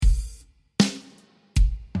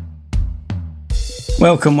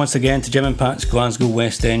Welcome once again to Jim and Pat's Glasgow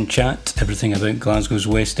West End chat, everything about Glasgow's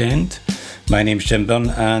West End. My name's Jim Byrne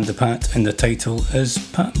and the Pat in the title is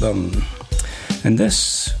Pat Byrne. And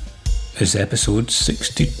this is episode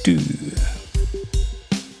 62.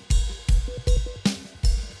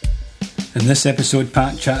 In this episode,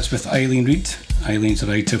 Pat chats with Eileen Reid. Eileen's a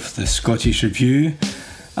writer for the Scottish Review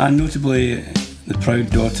and notably the proud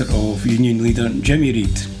daughter of union leader Jimmy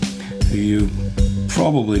Reid, who you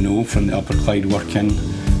probably know from the Upper Clyde work-in,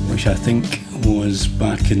 which I think was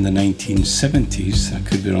back in the 1970s. I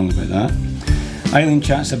could be wrong about that. Eileen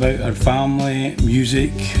chats about her family,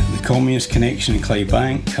 music, the communist connection in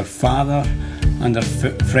Clydebank, her father and her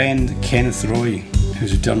friend Kenneth Roy,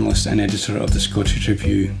 who's a journalist and editor of the Scottish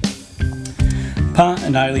Review. Pat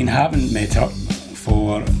and Eileen haven't met up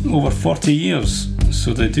for over 40 years,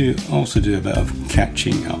 so they do also do a bit of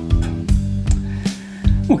catching up.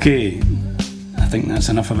 Okay, I think that's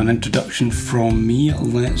enough of an introduction from me.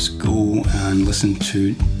 Let's go and listen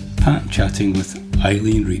to Pat chatting with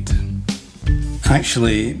Eileen Reid.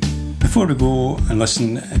 Actually, before we go and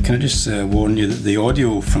listen, can I just warn you that the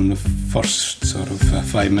audio from the first sort of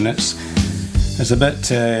 5 minutes is a bit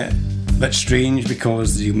strange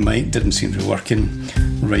because the mic didn't seem to be working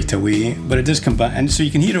right away, but it does come back, and so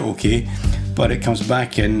you can hear it okay, but it comes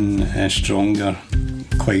back in stronger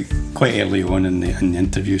quite early on in the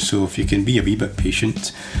interview, so if you can be a wee bit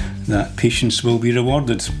patient, that patience will be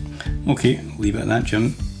rewarded. Okay, leave it at that,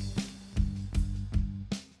 Jim.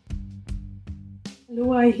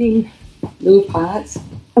 Hello Eileen. Hello Pat.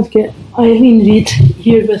 I've got Eileen Reid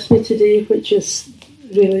here with me today, which is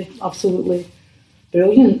really absolutely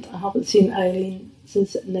brilliant. I haven't seen Eileen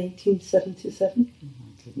since 1977. Oh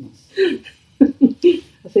my goodness.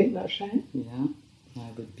 I think that's right. Yeah,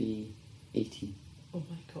 I would be 18. Oh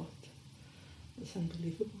my God, that's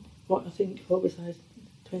unbelievable. What was I,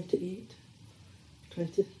 28?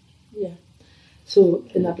 20, yeah. So,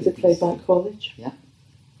 and that was at Clydebank College? Yeah,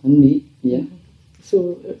 and me, yeah. Mm-hmm.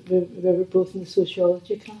 So, we were both in the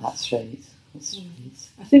sociology class? That's right. I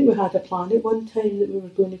think we had a plan at one time that we were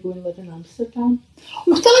going to go and live in Amsterdam.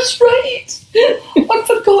 Oh, that's right! I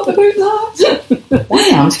forgot about that. Why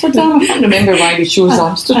Amsterdam? I can't remember why we chose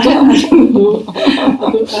Amsterdam. I don't know.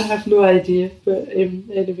 I have no idea. But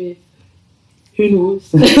anyway, who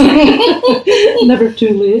knows? Never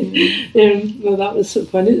too late. Well, that was so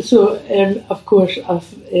funny. So, of course,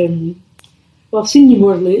 I've seen you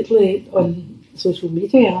more lately on social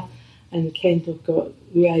media and kind of got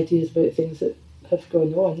wee ideas about things that have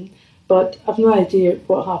gone on, but I've no idea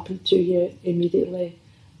what happened to you immediately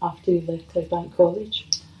after you left Clydebank College.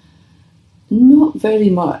 Not very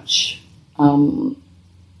much. When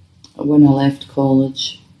I left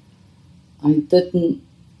college, I didn't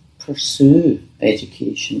pursue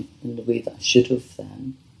education in the way that I should have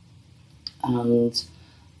then, and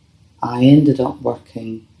I ended up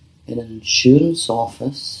working in an insurance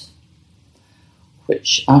office,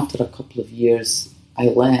 which after a couple of years I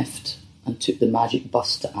left and took the magic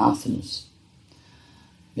bus to Athens.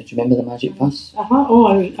 Do you remember the magic bus? Oh,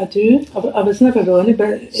 I do. I was never on it,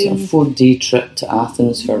 but... It's a 4-day trip to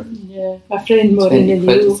Athens for... Yeah, my friend Maureen and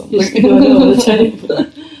you used to go on it all the time.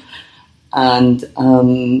 And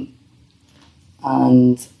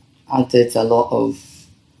I did a lot of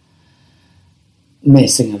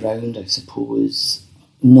messing around, I suppose,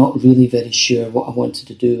 not really very sure what I wanted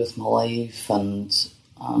to do with my life, and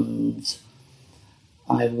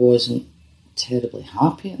I wasn't terribly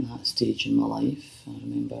happy at that stage in my life. I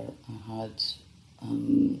remember I had,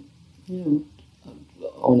 on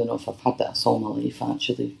and off, I've had this all my life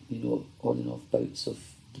actually, on and off bouts of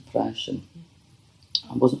depression.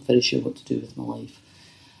 I wasn't very sure what to do with my life,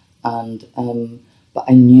 and but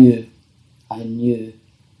I knew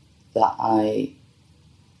that I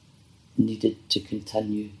needed to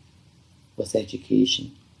continue with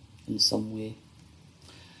education in some way.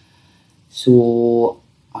 So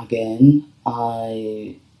again,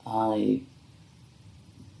 I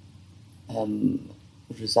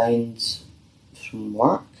resigned from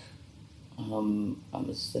work. I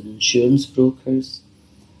was an insurance brokers,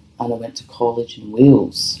 and I went to college in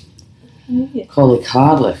Wales, Coleg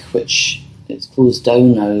Harlech, which it's closed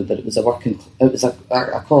down now, but it was a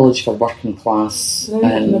college for working class,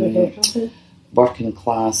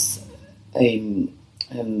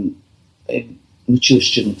 mature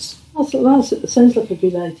students. That sounds like a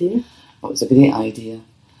good idea. It was a great idea.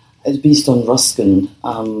 It was based on Ruskin,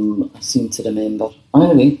 I seem to remember.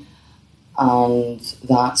 Anyway, and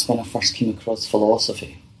that's when I first came across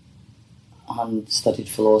philosophy and studied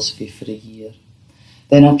philosophy for a year.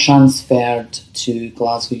 Then I transferred to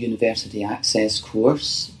Glasgow University Access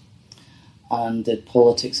course and did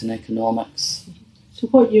politics and economics. So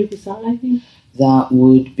what year was that, I think? That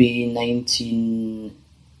would be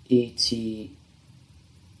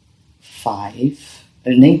 1985,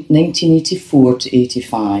 1984 to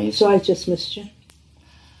 85. So I just missed you,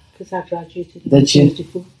 because I graduated in Did you?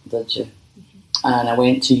 1984. Did you? And I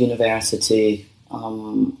went to university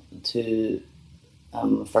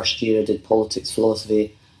first year I did politics,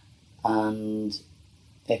 philosophy and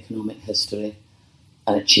economic history,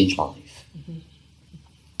 and it changed my life.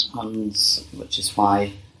 And which is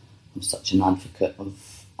why I'm such an advocate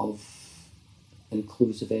of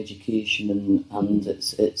inclusive education, and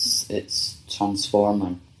it's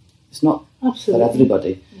transforming. It's not Absolutely. for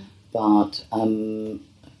everybody, but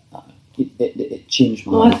it changed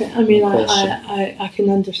my life. I can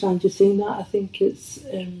understand you saying that. I think it's,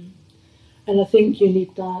 and I think you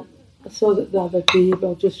need that. I saw that the other day,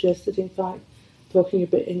 well, just yesterday, in fact, talking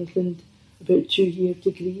about England, about 2-year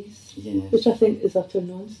degrees, which I think is utter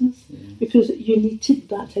nonsense, because you need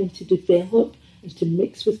that time to develop and to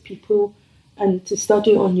mix with people and to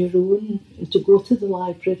study on your own and to go to the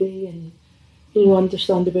library and,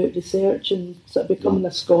 understand about research and sort of becoming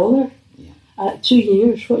a scholar. At 2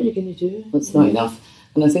 years, what are you going to do? That's not enough.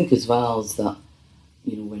 And I think as well is that,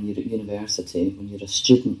 when you're at university, when you're a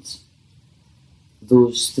student,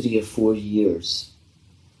 those 3 or 4 years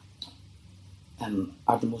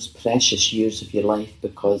are the most precious years of your life,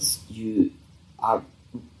 because you are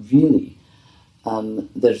really,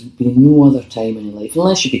 there's been no other time in your life,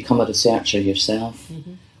 unless you become a researcher yourself,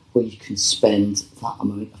 where you can spend that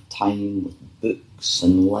amount of time with books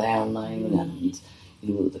and learning and,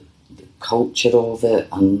 the culture of it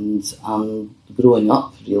and growing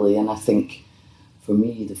up, really. And I think for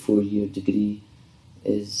me the 4-year degree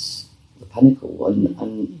is the pinnacle, and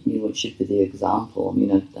it should be the example. I mean,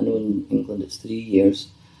 I know in England it's 3 years,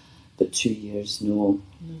 but 2 years, no.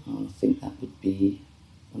 I think that would be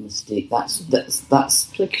a mistake. That's It's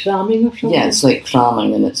like cramming or something. Yeah, it's like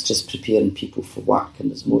cramming, and it's just preparing people for work, and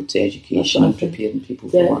there's more to education and preparing people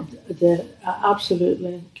for work.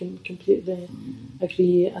 Absolutely, completely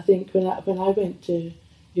agree. I think when I went to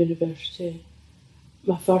university,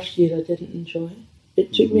 my first year I didn't enjoy it.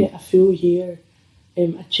 It took me a full year.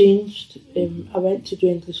 I changed. I went to do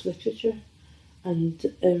English literature, and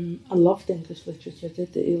I loved English literature. I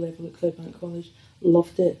did the A-level at Clydebank College,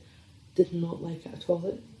 loved it. Did not like it at all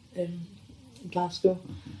at Glasgow,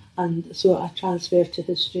 and so I transferred to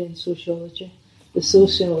history and sociology. The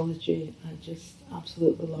sociology I just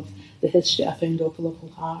absolutely loved. The history I found awful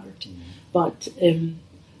hard, but then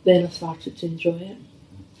I started to enjoy it.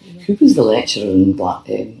 Who was the lecturer in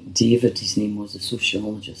David? His name was, a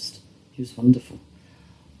sociologist. He was wonderful.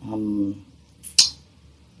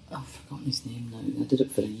 I've forgotten his name now. I did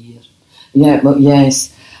it for a year. Yeah, but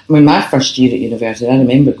yes. I mean, my first year at university, I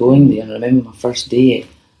remember going there, and I remember my first day,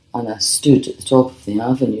 and I stood at the top of the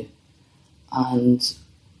avenue, and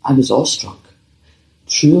I was awestruck.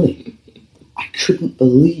 Truly. I couldn't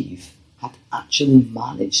believe I'd actually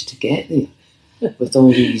managed to get there with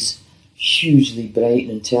all these hugely bright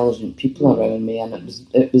and intelligent people around me, and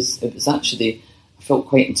it was actually, I felt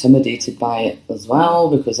quite intimidated by it as well,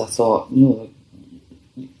 because I thought,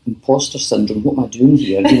 imposter syndrome, what am I doing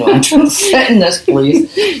here? I don't sit in this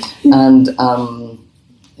place. And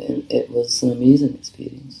it was an amazing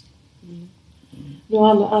experience. No,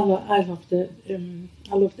 I loved it.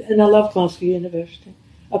 I loved it, and I love Glasgow University.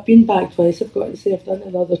 I've been back twice. I've got to say, I've done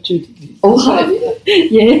another 2 degrees. Oh, have you?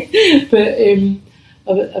 Yeah, but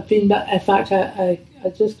I've been back. In fact, I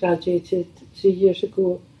just graduated 3 years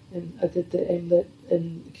ago, and I did the MLit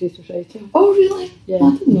in creative writing. Oh, really? Yeah,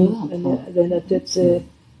 I didn't know that. And then I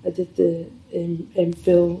did the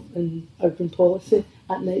MPhil in urban policy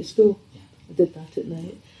at night school. I did that at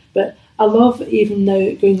night. But I love, even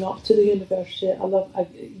now, going up to the university. I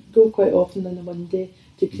go quite often on a Monday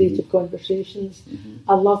to creative conversations.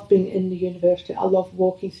 I love being in the university. I love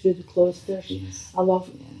walking through the cloisters. Yes. I love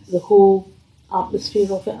the whole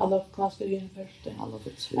atmosphere of it. I love Glasgow University. I love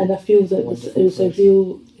it too. And I feel that it was a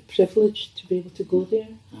real privilege to be able to go there.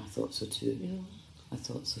 I thought so too. I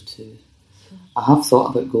thought so too. I have thought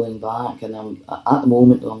about going back, and at the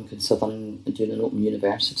moment I'm considering doing an open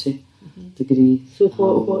university degree. So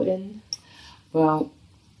what in? Well,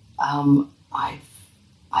 I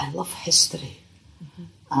love history,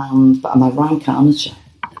 but I'm a rank amateur.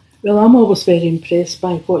 Well, I'm always very impressed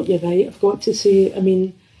by what you write. I've got to say, I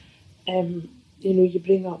mean, you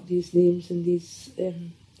bring up these names and these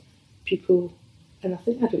people, and I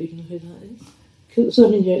don't even know who that is. So I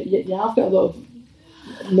mean, you have got a lot of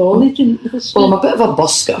knowledge in history. Well, I'm a bit of a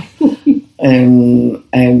busker.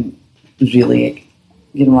 Really,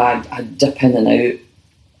 I dip in and out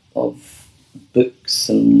of books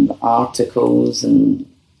and articles and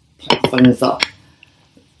things that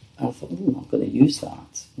I thought, I'm going to use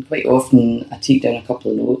that. And quite often I take down a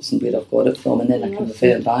couple of notes and where I've got it from, and then I can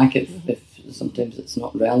refer back if sometimes it's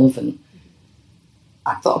not relevant.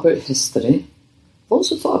 I thought about history. I've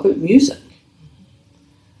also thought about music.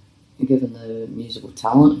 And given the musical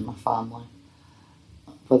talent in my family,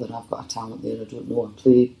 whether I've got a talent there, I don't know. I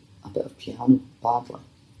play a bit of piano badly.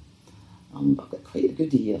 I've got quite a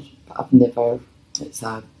good ear, but I've never, it's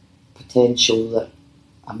a potential that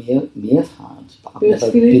I may have had, but I've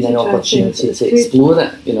never been an opportunity to explore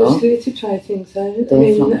it, you know. It's great to try things out.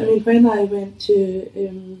 Definitely. I mean, when I went to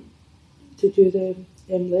do the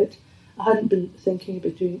Lit, I hadn't been thinking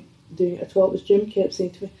about doing it at all. It was Jim kept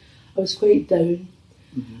saying to me, I was quite down.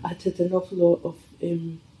 I had an awful lot of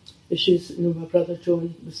issues. You know, my brother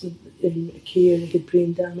John was in care and he had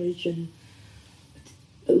brain damage, and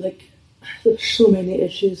like there were so many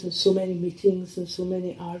issues and so many meetings and so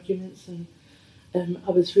many arguments, and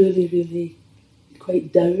I was really, really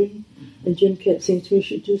quite down. And Jim kept saying to me, you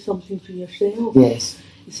should do something for yourself. Yes.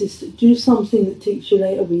 He says, do something that takes you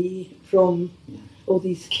right away from all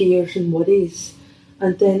these cares and worries.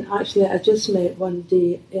 And then actually I just met one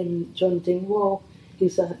day John Dingwall.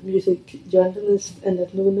 He's a music journalist, and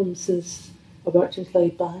I've known him since I worked in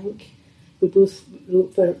Clydebank. We both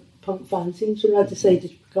wrote for punk fanzines, so I decided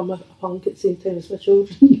to become a punk at the same time as my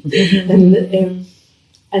children.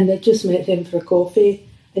 And I just met him for a coffee,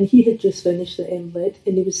 and he had just finished the Lit,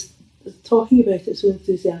 and he was talking about it so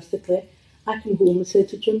enthusiastically. I came home and said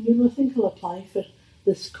to Jim, I think I'll apply for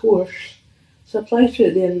this course. So I applied for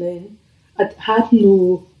it there and then. I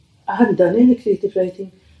hadn't done any creative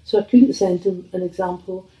writing, so I couldn't send him an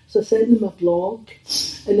example. So I sent him a blog,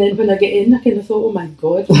 and then when I get in, I kind of thought, oh my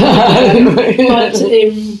God. But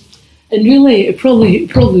and really, it probably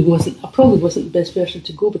wasn't. I probably wasn't the best person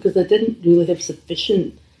to go because I didn't really have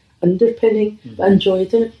sufficient underpinning. But I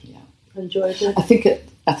enjoyed it. Yeah, enjoyed it. I think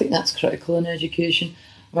that's critical in education.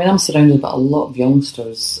 I mean, I'm surrounded by a lot of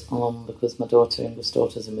youngsters because my youngest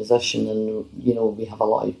daughter's a musician, and we have a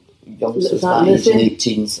lot of youngsters that age, late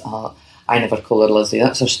teens. I never call her Lizzie.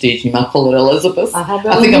 That's her stage name. I call her Elizabeth. I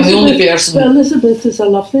think I'm the only person. But Elizabeth is a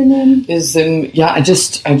lovely name. I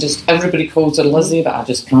just everybody calls her Lizzie, but I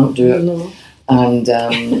just can't do it. No. And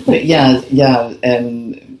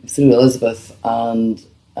through Elizabeth, and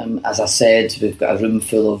as I said, we've got a room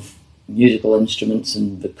full of musical instruments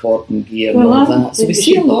and recording gear and all that. So we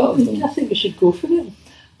see a lot of them. I think we should go for it.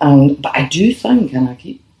 But I do think, and I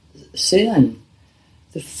keep saying,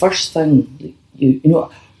 the first thing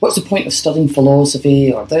what's the point of studying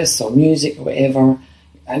philosophy or this or music or whatever?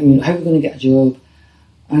 I mean, how are we going to get a job?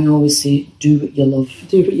 And I always say, do what you love.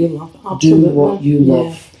 Do what you love, absolutely. Do what you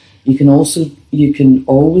love. You can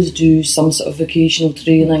always do some sort of vocational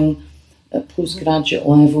training at postgraduate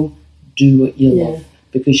level. Do what you love,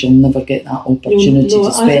 because you'll never get that opportunity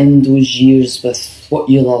to spend those years with what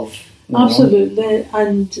you love. Absolutely.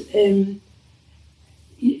 And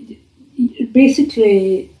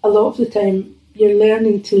basically, a lot of the time, you're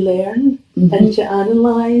learning to learn and to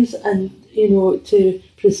analyse and, to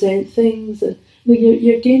present things. And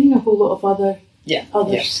you're gaining a whole lot of other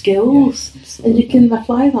skills. And you can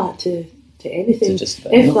apply that to anything,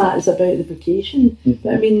 if that is about the vocation.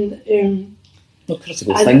 But I mean...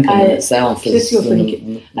 critical thinking in itself is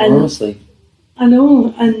enormously I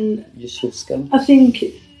know, and useful skill. I think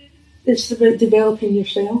it's about developing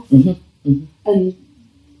yourself and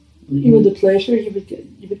the pleasure you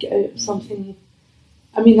would get out of something.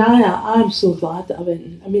 I mean, I'm so glad that I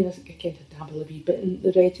went. I mean, I kind of dabble a wee bit in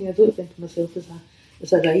the writing. I don't think of myself as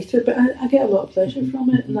a writer, but I get a lot of pleasure from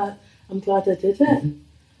it, and I'm glad I did it.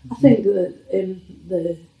 I think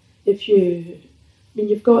that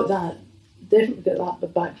you've got that. Definitely got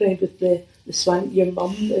that background with the swank, your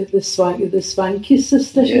mum, the swanky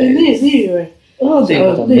sisters. Yes. They were. Oh, they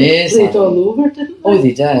were amazing. They played all over, didn't they? Oh,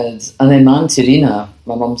 they did. And then my Auntie Rena,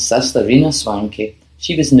 my mum's sister, Rena Swanky,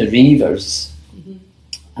 she was in the Reivers,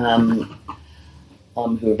 who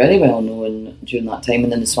were very well known during that time.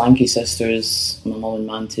 And then the Swanky sisters, my mum and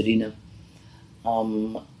my Auntie Rena,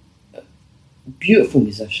 beautiful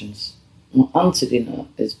musicians. My Auntie Rena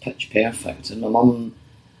is pitch perfect, and my mum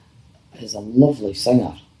is a lovely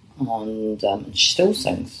singer, and she still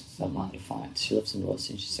sings, as a matter of fact. She lives in Ross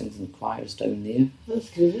and she sings in the choirs down there. That's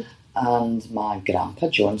good. And my grandpa,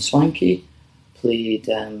 John Swanky, played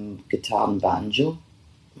guitar and banjo.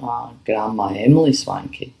 My grandma, Emily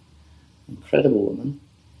Swanky, incredible woman,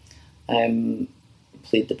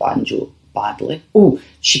 played the banjo badly. Oh,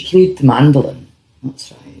 she played the mandolin.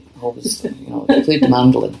 That's right. Always, she played the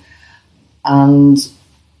mandolin. And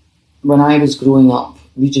when I was growing up,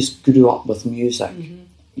 we just grew up with music.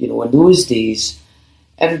 You know, in those days,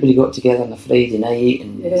 everybody got together on a Friday night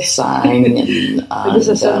and sang, and it was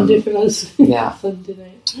a Sunday for us. Yeah, Sunday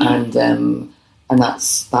night, and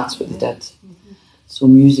that's what they did. So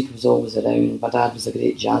music was always around. My dad was a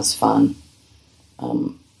great jazz fan.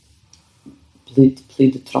 Played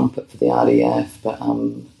the trumpet for the RAF, but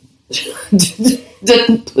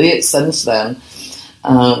didn't play it since then.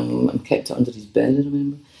 And kept it under his bed, I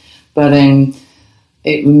remember. But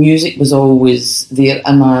music was always there,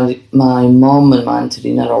 and my mum and my Auntie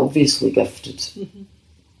Rena are obviously gifted,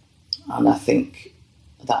 and I think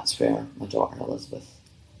that's where my daughter Elizabeth,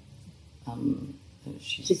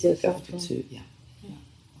 she's gifted too. Yeah,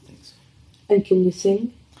 I think so. And can you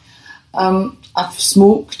sing? I've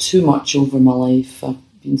smoked too much over my life. I've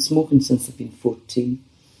been smoking since I've been 14.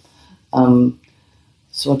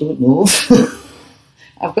 So I don't know.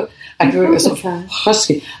 I got a sort of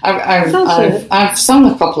husky. I've sung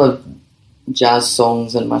a couple of jazz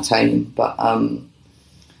songs in my time, but I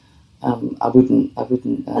wouldn't.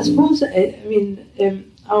 I suppose. I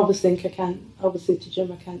always think I can't. I always say to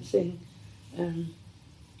Jim, I can't sing.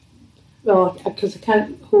 Because I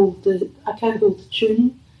can't hold the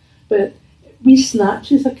tune, but wee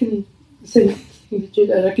snatches I can sing the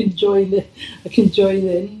tune, and I can join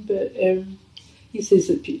in. But he says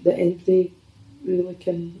that anybody really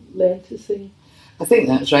can learn to sing. I think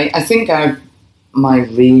that's right. I think my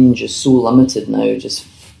range is so limited now, just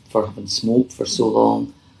for having smoked for so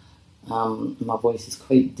long. My voice is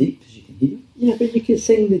quite deep, as you can hear. Yeah, but you can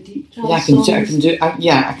sing the deep jazz songs.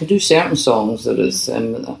 I can do certain songs that is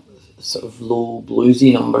sort of low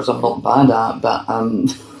bluesy numbers. I'm not bad at, but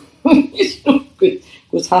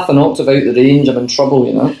goes half an octave out the range, I'm in trouble,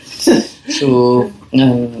 you know. So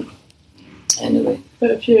anyway.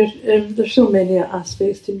 But if you're, there's so many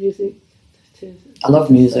aspects to music. I love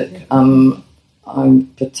music. I'm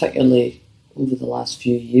particularly over the last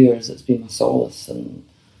few years, it's been my solace and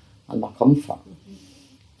my comfort.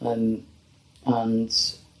 And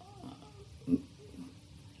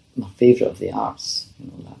my favourite of the arts, you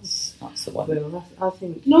know, that's the one. Well, I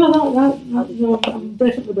think no, I'm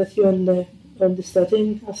definitely with you on the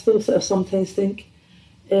studying. I still sort of sometimes think,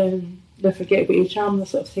 I forget what age I am, and I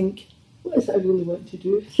sort of think, what is it I really want to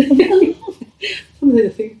do? Sometimes I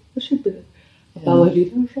think I should be a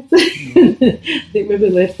ballerina or something. I think maybe I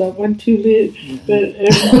left that one too late. But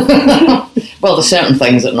well, there's certain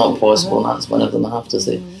things that are not possible, and that's one of them, I have to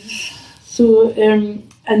say. So, and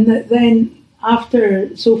then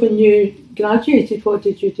after, so when you graduated, what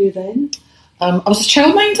did you do then? I was a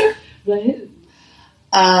childminder. Right.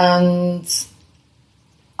 And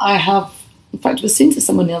I have, in fact, I was saying to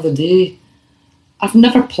someone the other day, I've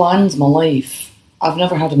never planned my life. I've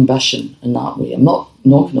never had ambition in that way. I'm not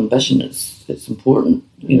knocking ambition. It's important,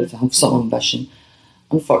 you know, to have some ambition.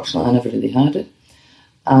 Unfortunately, I never really had it.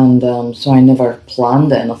 And so I never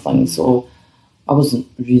planned anything. So I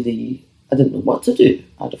didn't know what to do.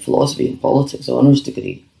 I had a philosophy and politics honours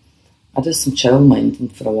degree. I did some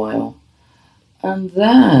childminding for a while. And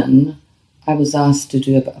then I was asked to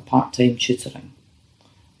do a bit of part-time tutoring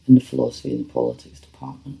in the philosophy and politics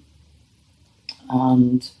department.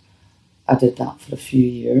 And I did that for a few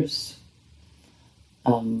years,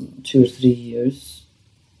 2 or 3 years.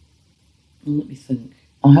 And let me think.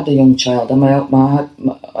 I had a young child. My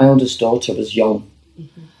eldest daughter was young.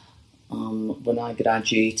 When I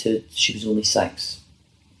graduated, she was only 6.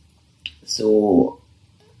 So,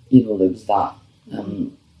 you know, there was that.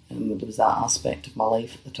 There was that aspect of my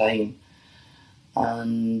life at the time.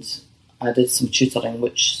 And I did some tutoring,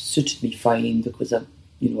 which suited me fine because I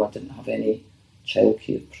didn't have any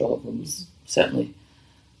childcare problems, certainly.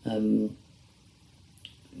 And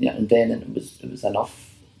then it was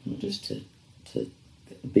enough, you know, just to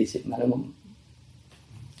get the basic minimum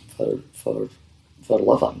for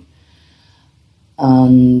living.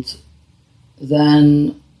 And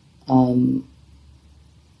then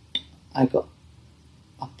I got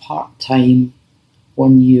a part-time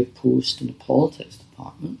 1-year post in the politics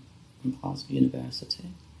department in Glasgow University.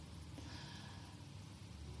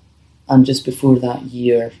 And just before that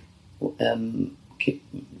year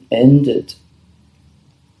ended,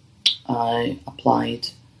 I applied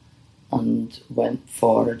and went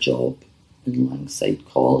for a job in Langside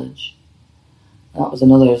College. That was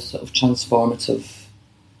another sort of transformative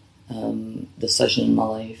decision in my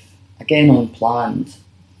life. Again, unplanned.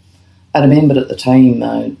 I remember at the time,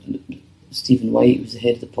 Stephen White, who was the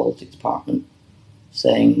head of the politics department,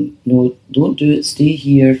 saying, "No, don't do it. Stay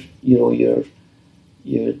here. You know, you'll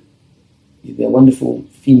be a wonderful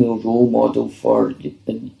female role model for."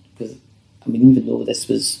 Because even though this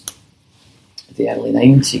was the early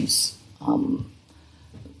 90s,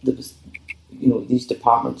 there was, these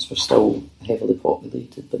departments were still heavily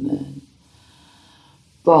populated by men.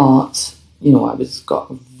 But, I got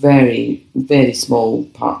a very, very small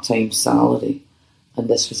part-time salary, and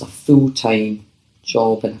this was a full-time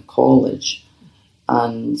job in a college,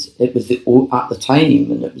 and it was at the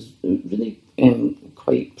time, and it was really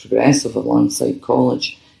quite progressive at Langside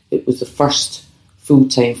College. It was the first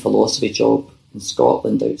full-time philosophy job in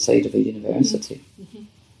Scotland outside of a university.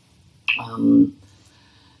 Mm-hmm.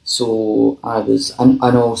 So I was, and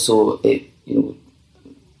also it,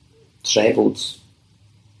 trebled,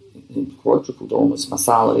 quadrupled almost my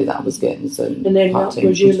salary that I was getting. So and then were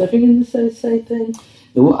you living in the south side then?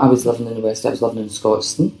 No, I was living in the west. I was living in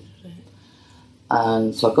Scotstoun. Right.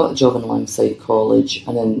 And so I got a job in Langside College,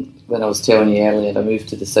 and then when I was telling you earlier, I moved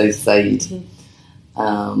to the south side.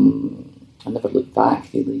 Mm-hmm. I never looked back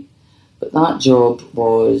really. But that job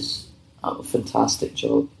was a fantastic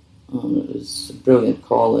job. It was a brilliant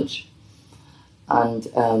college. And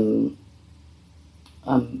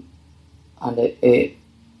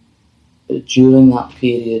during that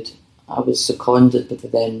period, I was seconded by the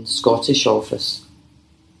then Scottish office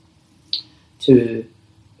to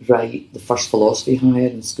write the first philosophy hire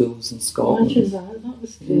in schools in Scotland. That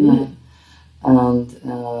was great. Yeah. And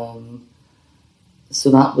so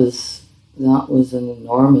that was an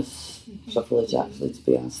enormous privilege actually to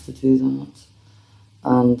be asked to do that.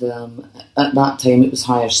 And at that time it was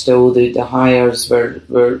higher still. The hires were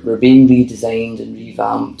being redesigned and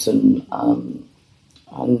revamped, and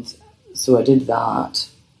so I did that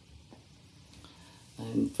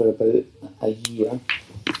for about a year.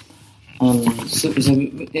 So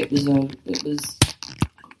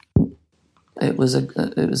it was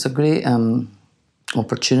a great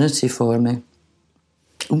opportunity for me.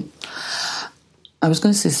 Ooh. I was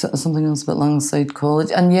going to say something else about Langside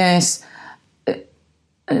College, and yes,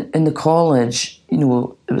 in the college, it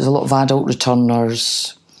was a lot of adult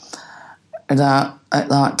returners. At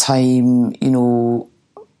that time,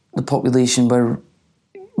 the population were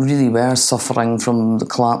suffering from the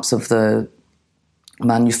collapse of the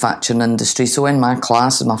manufacturing industry. So in my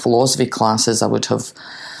classes, my philosophy classes, I would have,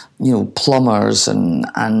 plumbers and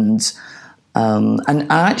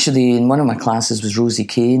actually in one of my classes was Rosie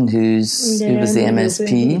Kane, who was the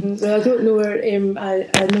MSP. Well, I don't know her.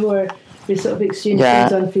 I know her. We sort of exchanged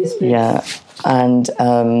things on Facebook. Yeah, and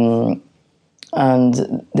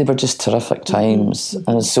they were just terrific times. Mm-hmm.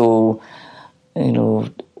 And so,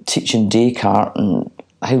 teaching Descartes and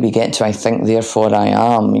how we get to I think, therefore I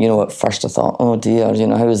am, at first I thought, oh dear,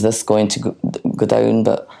 how is this going to go down?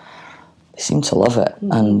 But they seem to love it.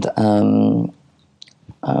 Mm-hmm.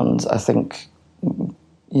 And I think,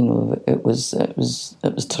 it was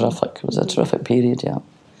terrific. It was a terrific period, yeah.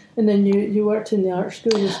 And then you worked in the art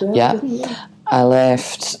school as well, yeah. Didn't you? I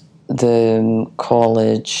left the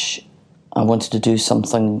college. I wanted to do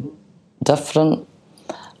something different,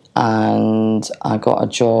 and I got a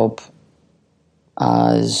job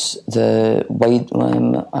as the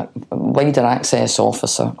wider access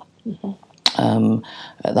officer. Mm-hmm.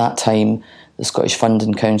 At that time, the Scottish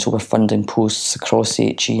Funding Council were funding posts across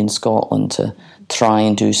HE in Scotland to try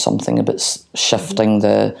and do something about shifting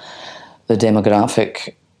the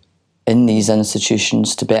demographic in these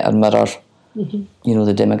institutions to better mirror, the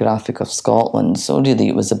demographic of Scotland. So really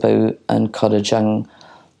it was about encouraging,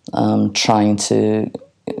 trying to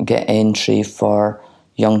get entry for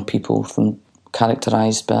young people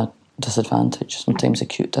characterised by disadvantage, sometimes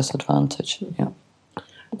acute disadvantage. Yeah.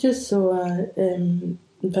 Just so, in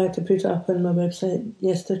fact, I put it up on my website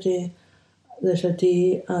yesterday. There's a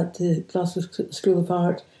day at the Glasgow School of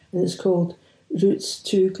Art, and it's called Routes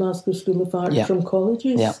to Glasgow School of Art from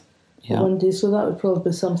Colleges. Yeah. Yeah. One day, so that would probably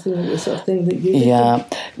be something like the sort of thing that you did. Yeah,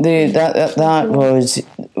 that was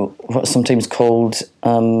what's sometimes called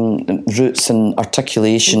routes and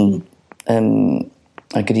articulation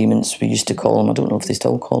agreements. We used to call them. I don't know if they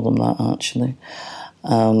still call them that actually.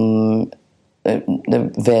 They're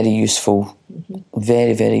very useful,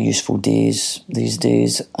 very, very useful days these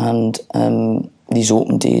days, and these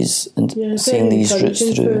open days and seeing these routes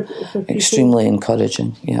through, for extremely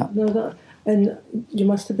encouraging. Yeah. No, and you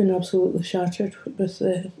must have been absolutely shattered with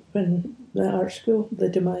when the art school, the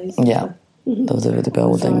demise. Yeah, the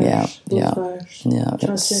building. Fires, yeah. Fires. Yeah.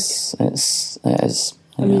 It is.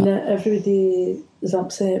 I mean, everybody is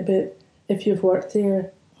upset, but if you've worked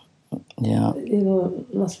there,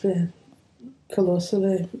 it must be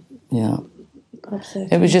colossally upsetting.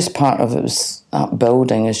 It was just part of it. Was that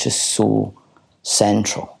building is just so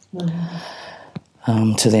central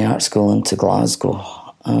to the art school and to Glasgow.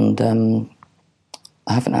 And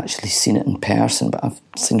I haven't actually seen it in person, but I've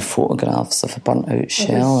seen photographs of a burnt out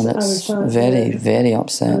shell, and it's very, very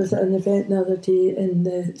upsetting. I was at an event the other day in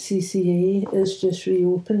the CCA. It's just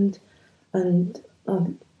reopened, and I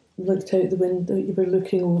looked out the window. You were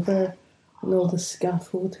looking over, and all the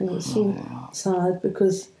scaffolding. It was so sad,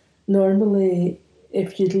 because normally,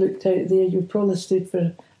 if you'd looked out there, you'd probably stood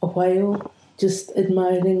for a while just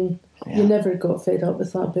admiring. You never got fed up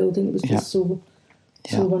with that building. It was just so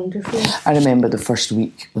wonderful. I remember the first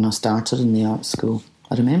week when I started in the art school.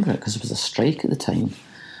 I remember it because it was a strike at the time.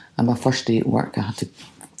 And my first day at work,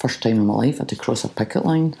 first time in my life, I had to cross a picket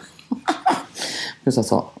line. Because I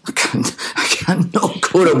thought, I can't not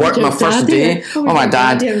go to work my first day. My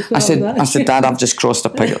dad. I said, Dad, I've just crossed a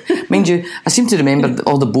picket. Mind you, I seem to remember that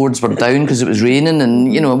all the boards were down because it was raining,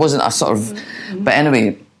 and, it wasn't a sort of... But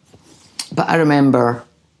anyway, I remember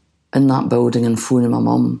in that building and phoning my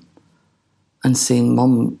mum and saying,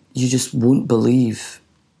 Mum, you just won't believe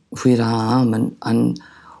where I am and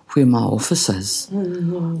where my office is.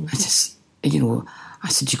 Mm-hmm. I just, I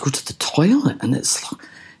said, you go to the toilet and it's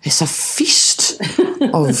a feast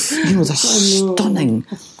of, the stunning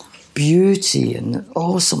beauty and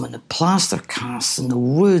awesome, and the plaster casts and the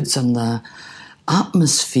woods and the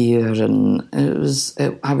atmosphere, and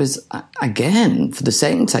I was again for the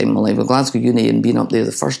second time in my life at Glasgow Uni, and being up there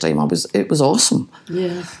the first time, it was awesome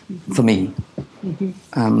for me. Mm-hmm.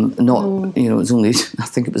 It was only, I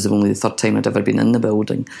think it was only the third time I'd ever been in the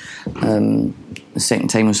building. The second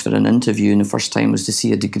time was for an interview, and the first time was to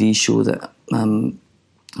see a degree show that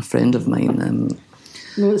a friend of mine.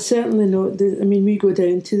 No, it's certainly not. We go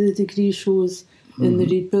down to the degree shows in the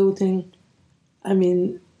Reid building.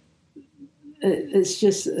 It's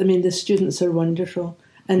just, the students are wonderful.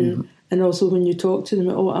 And also when you talk to them,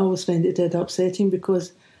 I always find it dead upsetting,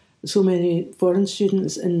 because so many foreign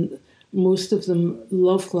students, and most of them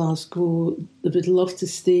love Glasgow, they would love to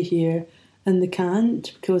stay here, and they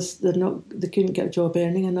can't, because they couldn't get a job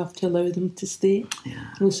earning enough to allow them to stay.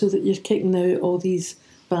 Yeah. So that you're kicking out all these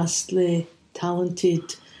vastly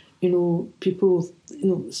talented, people,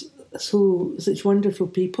 such wonderful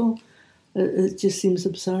people. It just seems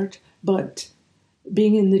absurd. But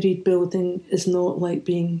being in the Reid building is not like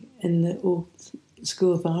being in the old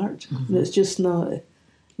School of Art. Mm-hmm. It's just not.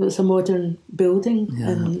 It's a modern building,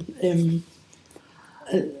 and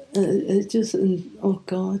it just. Oh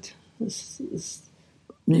God, it's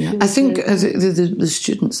I think the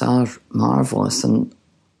students are marvellous, and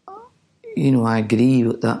I agree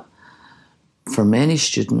with that. For many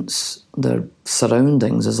students, their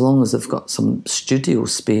surroundings, as long as they've got some studio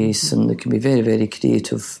space and they can be very, very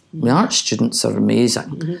creative. The art students are amazing.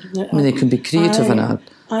 Mm-hmm. They can be creative in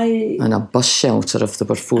a bus shelter if they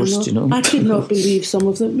were forced, I could not believe some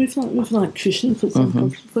of them. We've like cushion for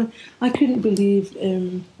example. Mm-hmm. I couldn't believe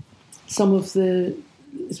some of the,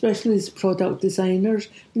 especially as product designers,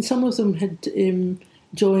 and some of them had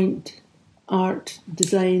joint art,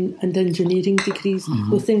 design and engineering degrees,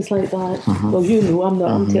 with things like that. Mm-hmm. Well,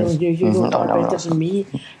 I'm telling you, know that better than me.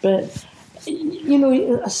 But,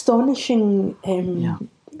 astonishing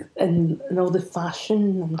and all the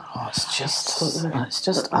fashion. And it's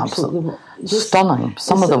just absolutely stunning.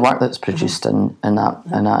 Some of the work that's produced in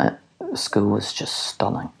that school is just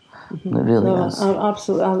stunning. Mm-hmm. It really is.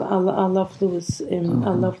 Absolutely. I love those. I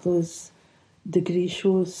love those degree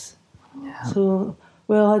shows. Yeah. So.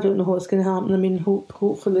 Well, I don't know what's going to happen.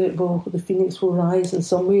 Hopefully, the Phoenix will rise in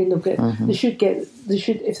some way, and they'll get. Mm-hmm. They should,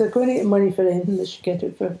 if they're going to get money for anything, they should get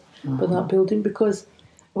it for that building. Because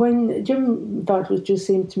when Jim Bart was just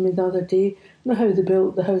saying to me the other day, how they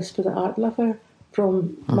built the house for the art lover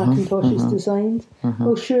from Macintosh's designs. Mm-hmm.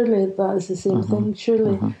 Well, surely that is the same thing.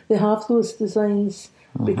 Surely they have those designs,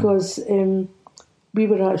 because we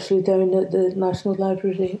were actually down at the National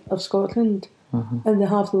Library of Scotland. Mm-hmm. And they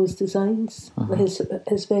have those designs, his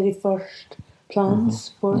very first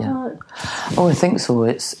plans for that. Oh, I think so.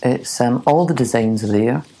 It's all the designs are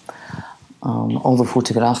there. All the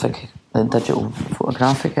digital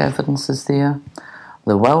photographic evidence is there.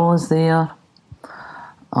 The will is there.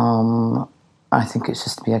 I think it's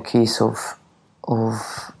just to be a case of well,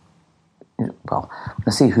 when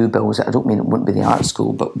I say who builds it, I don't mean it wouldn't be the art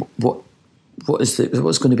school, but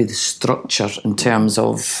what's going to be the structure in terms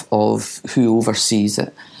of who oversees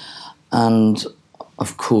it, and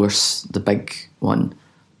of course the big one,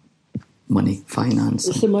 money, finance.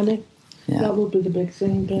 It's the money. Yeah. That will be the big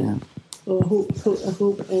thing. But I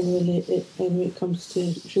hope anyway it comes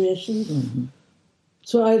to fruition. Mm-hmm.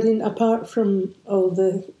 So Eileen, apart from all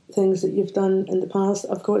the things that you've done in the past,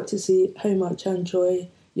 I've got to say how much I enjoy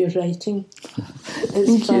your writing.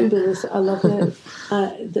 It's fabulous. I love it.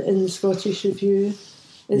 In the Scottish Review,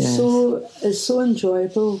 It's so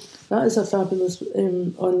enjoyable. That is a fabulous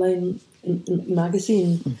online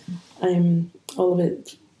magazine. All of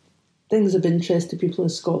it, things of interest to people in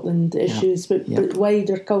Scotland, issues, but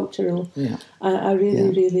wider cultural. Yeah. I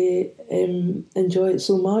really enjoy it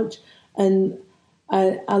so much, and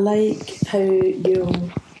I like how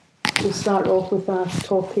you'll start off with that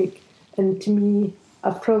topic, and to me,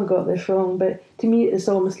 I've probably got this wrong, but to me it's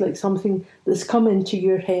almost like something that's come into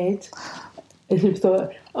your head, and you've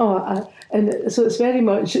thought, and so it's very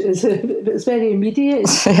much, it's very immediate.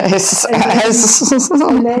 Yes, it is.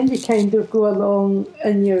 And then you kind of go along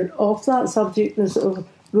and you're off that subject and sort of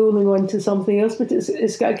rolling on to something else, but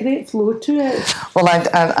it's got a great flow to it. Well,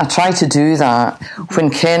 I try to do that.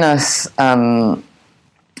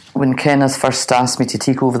 When Kenneth first asked me to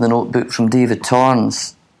take over the notebook from David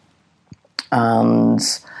Torrance, and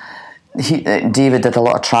David did a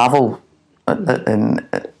lot of travel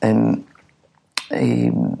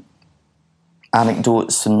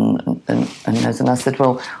anecdotes and I said,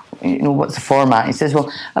 well, what's the format? He says,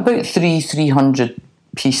 well, about 300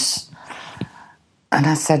 piece. And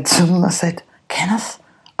I said to him, Kenneth,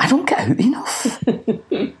 I don't get out enough.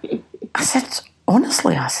 I said,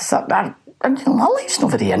 honestly, my life's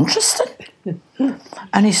not very interesting.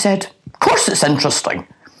 And he said, of course it's interesting.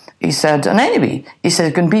 He said, and anyway, he said,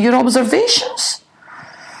 it can be your observations.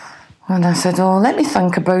 And I said, let me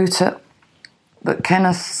think about it. But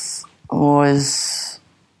Kenneth was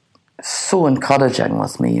so encouraging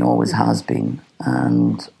with me, always has been,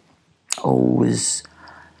 and always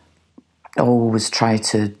try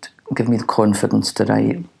to give me the confidence to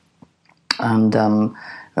write. And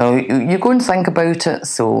you go and think about it.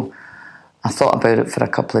 So I thought about it for a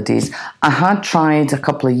couple of days. I had tried a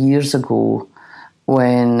couple of years ago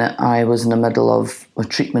when I was in the middle of a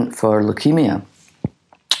treatment for leukemia,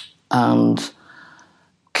 and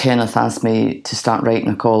Kenneth asked me to start writing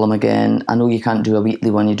a column again. I know you can't do a weekly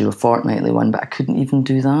one, you do a fortnightly one, but I couldn't even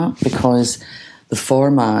do that because the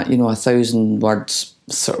format, 1,000 words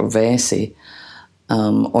sort of essay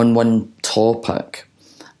on one topic,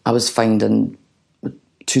 I was finding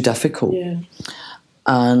too difficult. Yeah.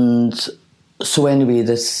 And so anyway,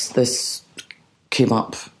 this came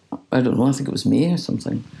up, I don't know, I think it was May or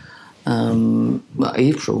something.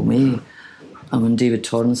 April, May. And when David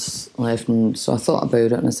Torrance left, and so I thought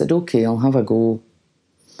about it and I said, okay, I'll have a go.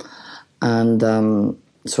 And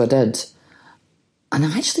so I did. And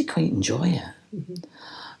I actually quite enjoy it. Mm-hmm.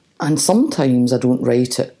 And sometimes I don't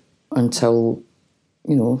write it until,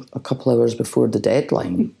 a couple of hours before the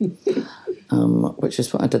deadline, which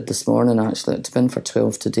is what I did this morning, actually. It's been for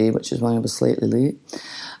 12 today, which is why I was slightly late.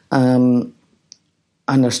 And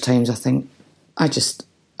there's times I think, I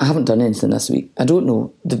haven't done anything this week. I don't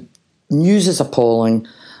know. The news is appalling.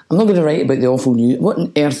 I'm not going to write about the awful news. What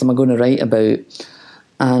on earth am I going to write about?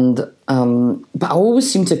 And but I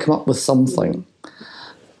always seem to come up with something.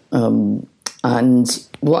 And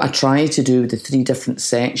what I try to do with the 3 different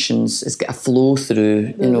sections is get a flow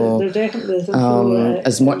through, There definitely is a flow,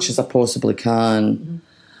 as much as I possibly can.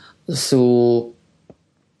 Mm-hmm. So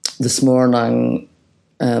this morning,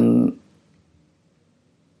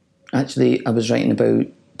 actually, I was writing about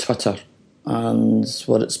Twitter and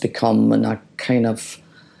what it's become, and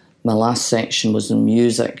my last section was in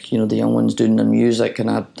music, the young ones doing their music, and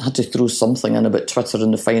I had to throw something in about Twitter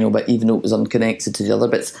in the final bit, even though it was unconnected to the other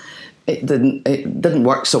bits. It didn't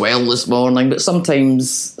work so well this morning, but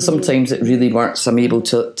sometimes it really works. I'm able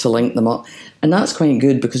to link them up, and that's quite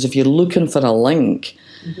good, because if you're looking for a link,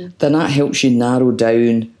 then that helps you narrow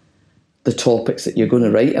down the topics that you're going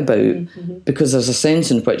to write about, because there's a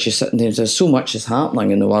sense in which you're sitting there, there's so much is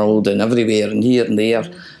happening in the world and everywhere and here and there,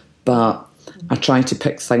 but I try to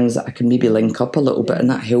pick things that I can maybe link up a little bit, and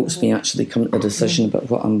that helps me actually come to a decision about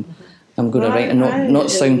what I'm going to write, and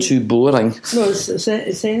not sound too boring. No,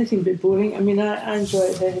 it's anything but boring. I mean, I enjoy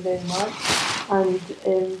it very, very much, and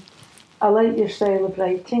I like your style of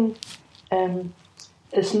writing.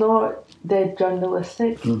 It's not dead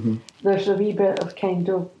journalistic. Mm-hmm. There's a wee bit of kind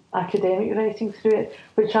of academic writing through it,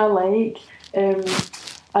 which I like.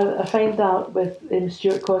 I find that with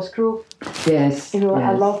Stuart Cosgrove. Yes. Yes.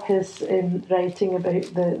 I love his writing about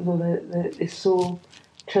the Soul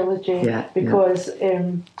trilogy, because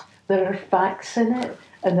there are facts in it,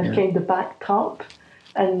 and they're kind of backed up,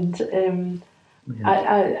 and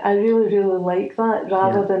I really, really like that,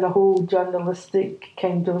 rather than a whole journalistic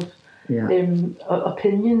kind of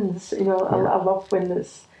opinions. I love when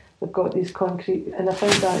they've got these concrete, and I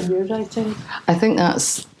find that in your writing. I think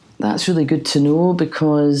that's really good to know,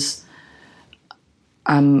 because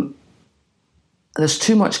there's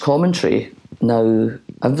too much commentary now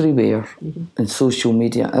everywhere, in social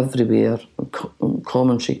media, everywhere.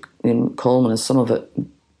 Commentary, columnists, some of it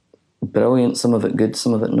brilliant, some of it good,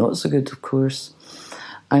 some of it not so good, of course.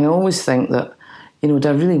 And I always think that, do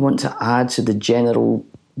I really want to add to the general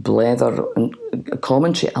blether and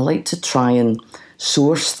commentary? I like to try and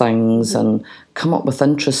source things and come up with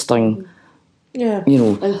interesting... Yeah,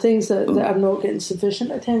 and things that are not getting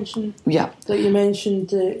sufficient attention. Yeah. Like you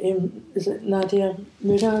mentioned, is it Nadia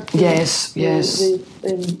Murad? Yes. The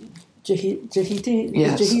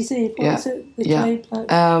Jahizi, what's it? The tribe?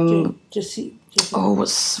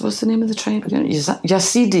 What's the name of the tribe again?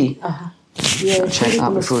 Yazidi. Yeah, check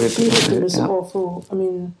that before we put it was awful. I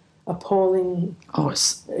mean, appalling.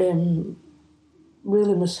 It's...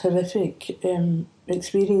 really most horrific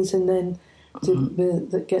experience, and then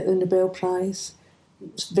to get the Nobel Prize,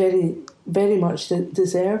 it's very, very much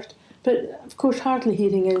deserved. But of course, hardly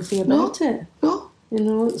hearing anything about it. No.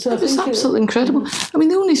 So it was absolutely incredible. I mean,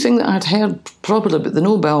 the only thing that I'd heard properly about the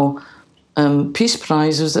Nobel Peace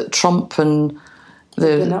Prize was that Trump and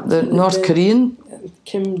the North Korean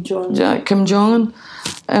Kim Jong-un Kim Jong-un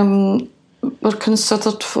were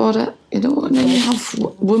considered for it. And then you have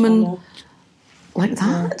women like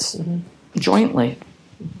that jointly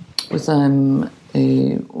with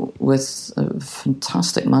a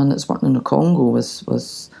fantastic man that's working in the Congo with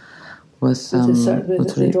the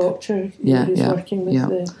doctor who's working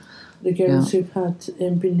with the girls who've had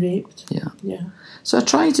been raped. Yeah. So I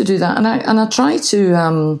try to do that, and I try to.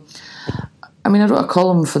 I wrote a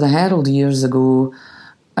column for the Herald years ago,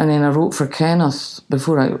 and then I wrote for Kenneth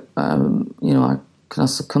before I kind of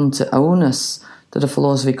succumbed to illness. Did a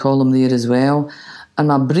philosophy column there as well. And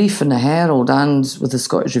my brief in the Herald and with the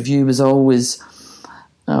Scottish Review was always,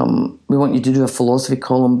 we want you to do a philosophy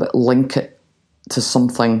column, but link it to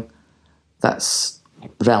something that's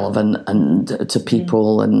relevant and to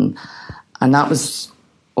people, and that was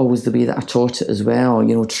always the way that I taught it as well.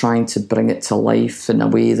 Trying to bring it to life in a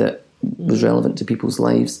way that was relevant to people's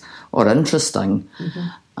lives or interesting.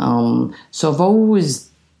 So I've always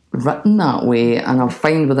written that way, and I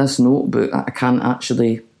find with this notebook I can't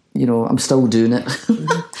actually. I'm still doing it,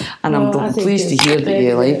 and I'm pleased to hear that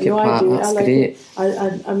you like it, Pat. That's great.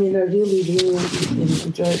 I mean, I really, really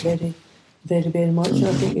enjoy it very, very, very much. And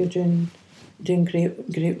I think you're doing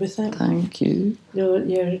great with it. Thank you.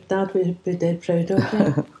 Your dad would be dead proud of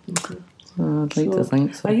you. I'd like to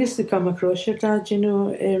think so. I used to come across your dad,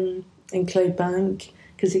 in Clydebank,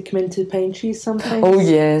 because he'd come into the pine trees sometimes. Oh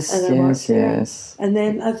yes, and yes. And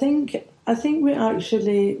then I think we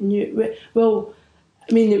actually knew. Well.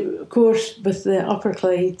 I mean, of course, with the Upper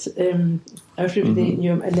Clyde, everybody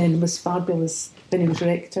knew him, and then it was fabulous when he was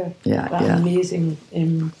rector. That amazing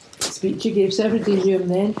speech he gave, so everybody knew him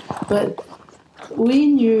then. But we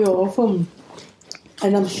knew of him,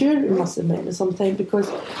 and I'm sure we must have met him sometime, because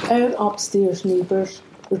our upstairs neighbours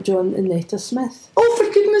were John and Netta Smith. Oh, for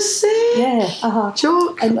goodness sake! Yeah,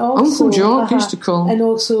 Jock. And also, Uncle Jock used to call him. And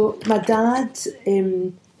also, my dad,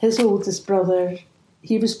 his oldest brother,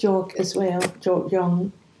 he was Jock as well, Jock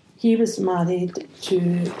Young. He was married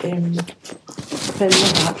to Finn the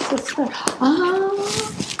Hart's sister.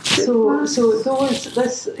 So there was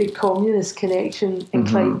this communist connection in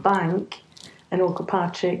Clydebank and Uncle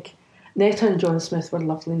Patrick. Netta and John Smith were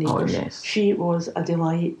lovely neighbours. Oh, yes. She was a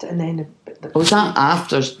delight, and then... Was that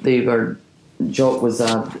after Jock was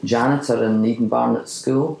a janitor in Eden Barnett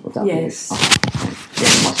School? Was that yes.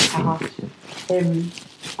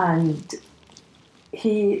 And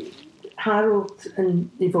Harold and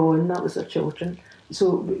Yvonne, that was their children.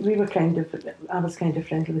 So we were I was kind of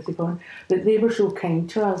friendly with Yvonne, but they were so kind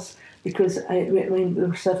to us because there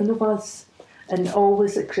were 7 of us, and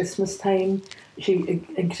always at Christmas time,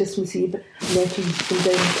 and Christmas Eve, Nettie used to come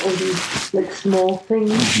down with all these like small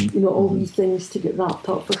things, all these things to get wrapped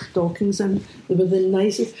up for stockings, and they were the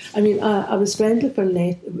nicest. I mean, I was friendly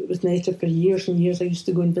with Netta for years and years. I used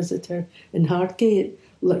to go and visit her in Hardgate,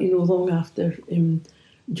 long after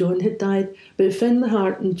John had died. But Finn the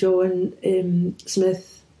Hart and John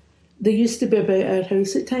Smith, they used to be about our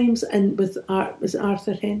house at times, and was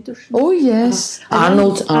Arthur Henderson? Oh yes,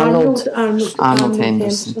 Arnold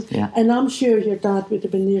Henderson. Yeah. And I'm sure your dad would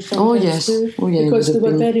have been there sometimes too. Oh yeah, because they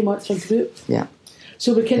were very much a group. Yeah.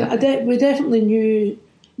 So we we definitely knew.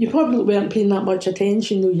 You probably weren't paying that much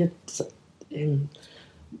attention, though. You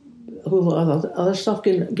a whole lot of other stuff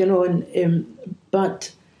going on,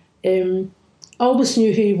 but always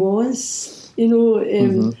knew who he was.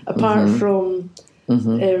 Apart from.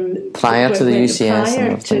 Prior to the UCS,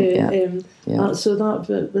 so that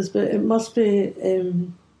was, but it must be.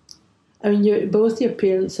 I mean, both your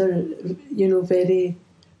parents are, they're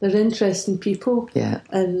interesting people,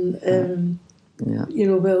 and Yeah.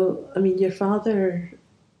 Well, I mean, your father,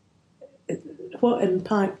 what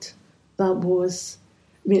impact that was.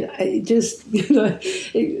 I mean, I just,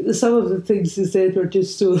 some of the things he said were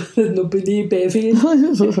just so nobody bevy.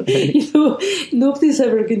 Nobody's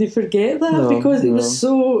ever going to forget that because it was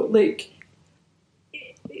so,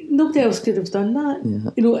 nobody else could have done that,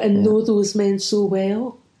 and know those men so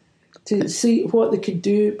well, to see what they could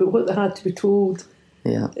do, but what they had to be told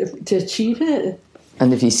to achieve it.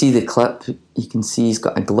 And if you see the clip, you can see he's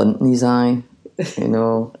got a glint in his eye,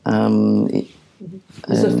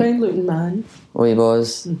 He's a fine-looking man. Oh, he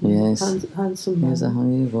was, yes. Handsome man.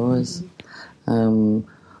 He was.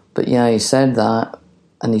 But yeah, he said that,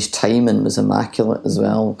 and his timing was immaculate as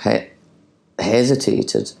well.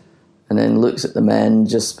 Hesitated, and then looks at the men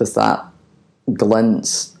just with that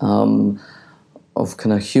glint of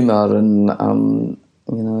kind of humour, and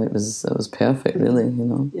it was perfect, really.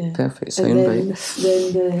 Perfect soundbite.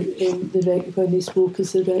 Then when he spoke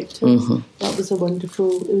as the rector, that was a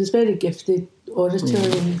wonderful. It was very gifted orator.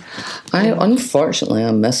 Unfortunately,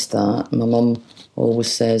 I missed that. My mum always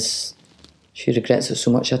says she regrets it so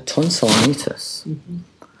much. I had tonsillitis,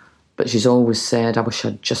 but she's always said, "I wish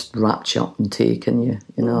I'd just wrapped you up and taken you,"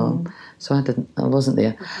 So I wasn't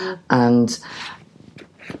there, and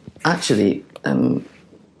actually,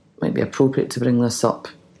 might be appropriate to bring this up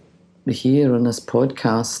here on this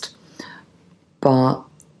podcast, but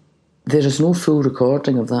there is no full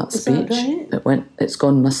recording of that speech. That right? It's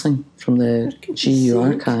gone missing from the GU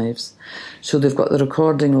archives. So they've got the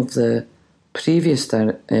recording of the previous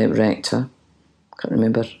rector, can't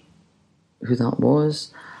remember who that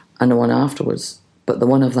was, and the one afterwards, but the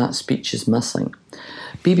one of that speech is missing.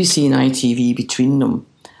 BBC and ITV, between them,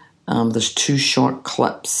 there's 2 short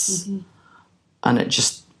clips, and it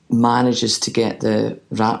just manages to get the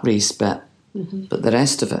rat race bit, but the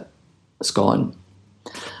rest of it is gone.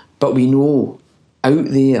 But we know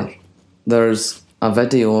out there's a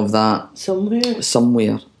video of that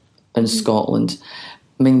somewhere in Scotland.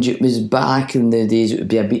 I mean, it was back in the days, it would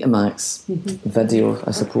be a Betamax video,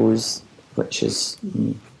 I suppose, which is,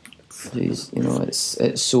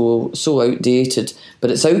 it's so outdated,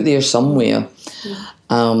 but it's out there somewhere.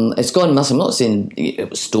 It's gone missing. I'm not saying it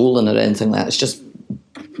was stolen or anything like that. It's just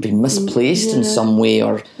been misplaced in some way,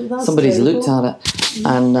 or somebody's looked at it.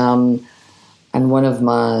 And one of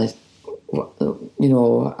my,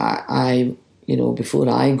 I before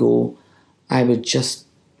I go, I would just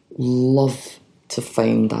love to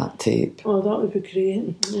find that tape. Oh, that would be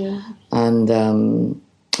great. Yeah. And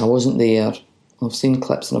I wasn't there. I've seen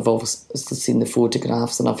clips and I've obviously seen the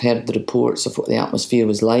photographs, and I've heard the reports of what the atmosphere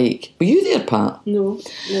was like. Were you there, Pat? No.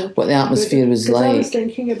 What the atmosphere was like? I was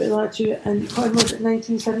thinking about that too, and when was it,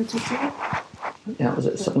 1972? Yeah, was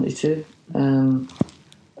it 72?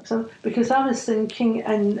 Because I was thinking,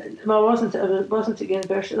 and I wasn't at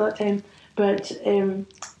university at that time, but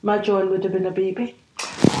my John would have been a baby.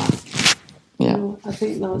 Yeah. I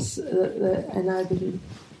think that's, and I wouldn't.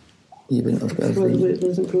 You wouldn't have got it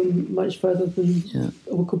wasn't going much further than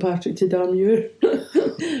Uncle Patrick to Darmuir,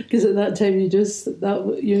 because at that time that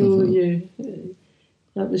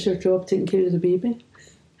was your job, taking care of the baby.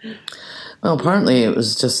 Well, apparently it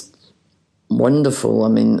was just wonderful. I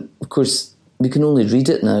mean, of course, we can only read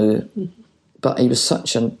it now, but he was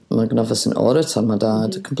such a magnificent orator, my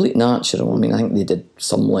dad, a complete natural. I mean, I think they did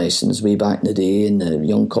some lessons way back in the day in the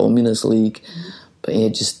Young Communist League. But he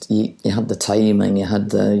had the timing, he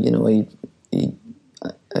had the,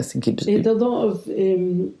 I think he had a lot of,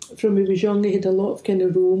 from he was young, he had a lot of kind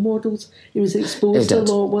of role models. He was exposed a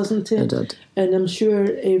lot, wasn't he? He did. And I'm sure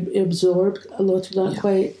he absorbed a lot of that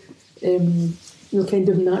quite, kind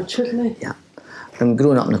of naturally. Yeah. And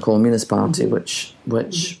growing up in the Communist Party, which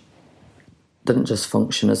didn't just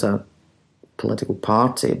function as a political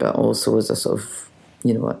party, but also as a sort of,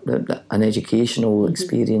 an educational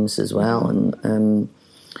experience as well, and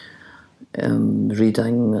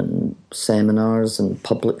reading and seminars and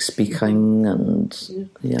public speaking, and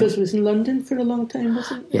because it was in London for a long time,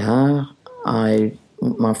 wasn't it? Yeah,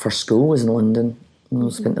 my first school was in London. I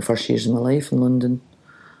spent the first years of my life in London.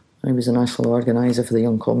 I was a national organiser for the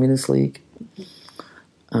Young Communist League,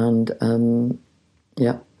 and and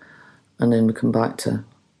then we come back to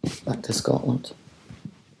Scotland.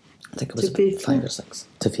 I think it was 5 or 6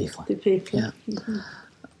 to Faithful. Yeah.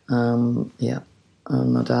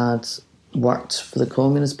 And my dad worked for the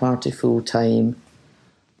Communist Party full time,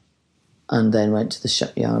 and then went to the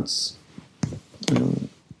shipyards.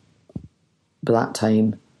 By that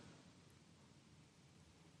time,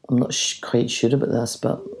 I'm not quite sure about this,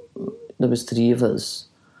 but there was 3 of us,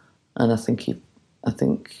 and I think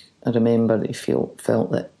I remember that he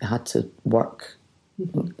felt that he had to work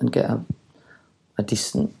and get a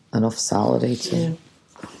decent enough salary to,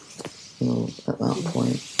 at that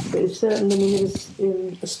point. But it's certainly, I mean, it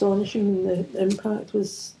was astonishing. The impact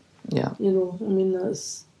was, Yeah.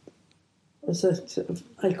 That's was a sort of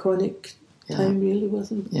iconic time, really,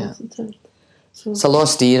 wasn't it? So it's a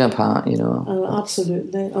lost era, Pat,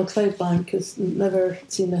 absolutely. Clydebank has never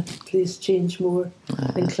seen a place change more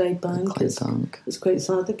than Clydebank. It's quite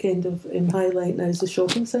sad, the kind of highlight now is the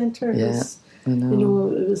shopping centre. Yeah, I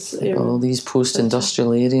know. It was... all these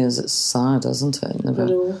post-industrial areas, it's sad, isn't it? I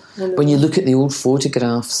know. When you look at the old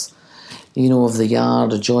photographs, of the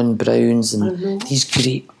yard of John Brown's and these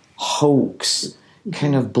great hulks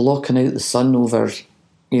kind of blocking out the sun over,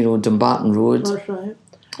 Dumbarton Road. That's right.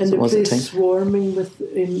 And the place swarming with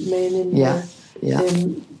men in their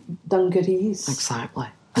dungarees. Exactly.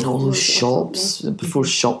 And all those shops, before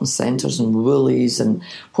shopping centres and Woolies, and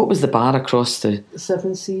what was the bar across the...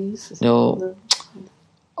 Seven Seas? No.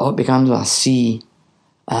 Oh, it began with a C.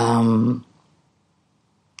 It's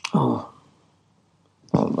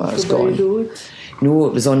gone. Road? No,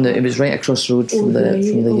 it was right across the road from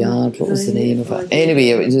the yard. What was the name of it? Anyway,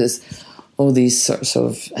 it was all these sorts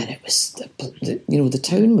of, and it was the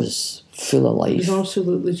town was full of life. It was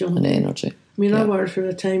absolutely jumping. And energy. I mean, I worked for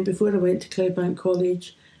a time before I went to Clydebank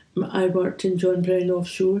College. I worked in John Brown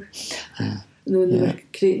Offshore. When they were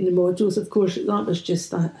creating the modules, of course, that was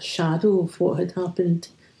just a shadow of what had happened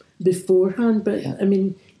beforehand. But I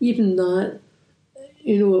mean, even that,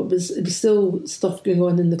 it was still stuff going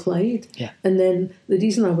on in the Clyde. Yeah. And then the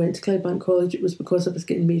reason I went to Clydebank College, it was because I was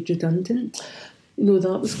getting made redundant.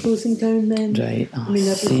 That was closing down then. Right.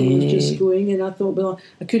 Everything was just going, and I thought, well,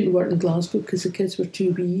 I couldn't work in Glasgow because the kids were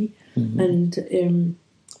too wee, and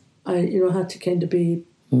I had to kind of be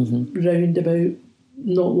round about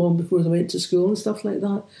not long before they went to school and stuff like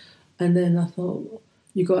that. And then I thought,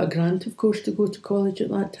 you got a grant, of course, to go to college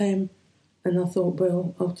at that time. And I thought,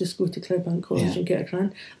 well, I'll just go to Clydebank College and get a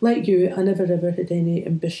grant. Like you, I never ever had any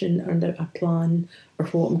ambition or a plan or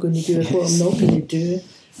what I'm going to do or what I'm not going to do.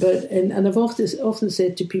 But and I've often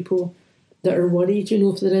said to people that are worried,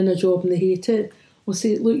 if they're in a job and they hate it, I'll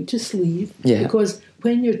say, look, just leave. Yeah. Because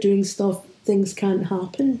when you're doing stuff, things can't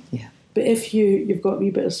happen. Yeah. But if you've got a wee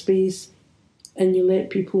bit of space and you let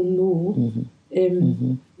people know,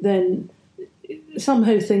 then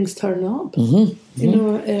somehow things turn up.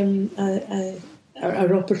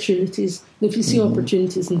 Our opportunities. If you see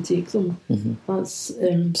opportunities and take them, that's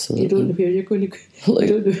you don't know where you're going to go. You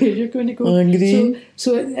don't know where you're going to go. I agree.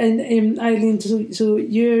 So Eileen, so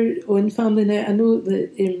your own family now. I know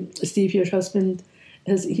that Steve, your husband,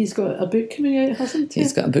 he's got a book coming out, hasn't he?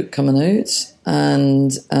 He's got a book coming out,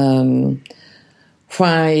 and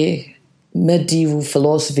Why Medieval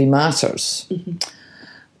Philosophy Matters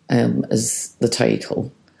is the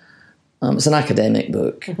title. It's an academic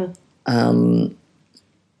book.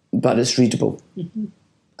 But it's readable.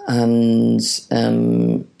 And,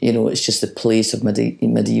 it's just the place of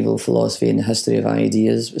medieval philosophy and the history of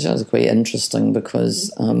ideas, which is quite interesting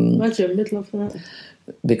because... Imagine, I'd love that.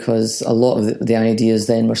 Because a lot of the ideas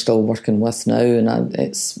then we're still working with now, and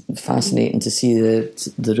it's fascinating to see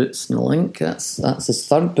the roots and the link. That's his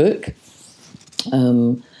third book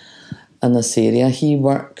in this area. He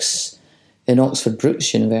works in Oxford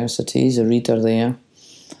Brookes University. He's a reader there.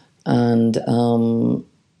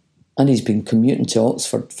 And he's been commuting to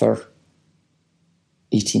Oxford for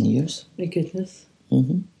 18 years. My goodness.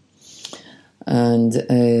 And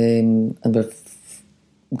we've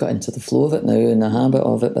got into the flow of it now and the habit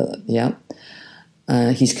of it, but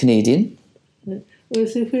he's Canadian. I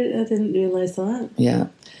didn't realise that. Yeah,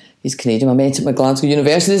 he's Canadian. I met him at Glasgow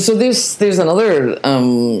University. So there's another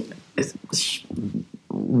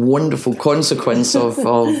wonderful consequence of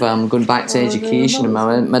going back to education in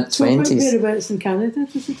my mid-20s. So whereabouts in Canada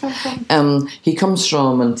does he come from? He comes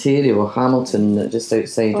from Ontario, Hamilton, just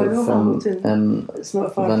outside of Hamilton. It's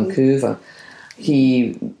not far Vancouver.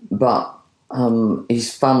 His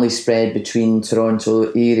family spread between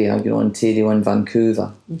Toronto area, Ontario and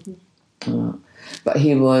Vancouver. But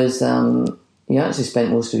he was he actually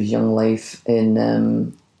spent most of his young life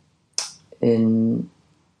in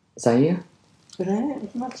Zaire. Right,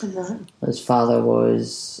 imagine that. His father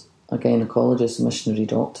was a gynaecologist, a missionary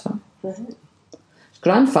doctor. Right. His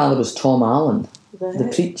grandfather was Tom Allen, the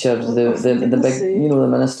preacher, the big, the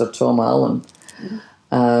minister Tom Allen,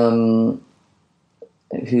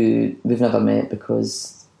 who we've never met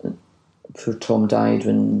because poor Tom died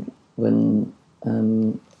when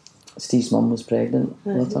Steve's mum was pregnant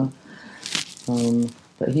with her.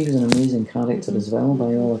 But he was an amazing character as well,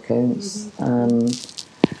 by all accounts.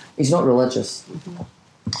 He's not religious,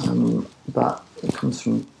 but he comes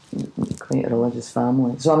from quite a religious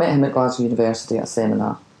family. So I met him at Glasgow University at a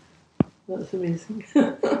seminar. That's amazing.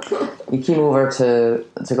 He came over to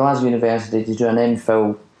Glasgow University to do an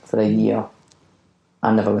MPhil for a year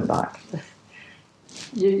and never went back.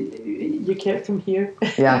 You kept him here?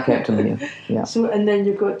 Yeah, I kept him here. Yeah. So, and then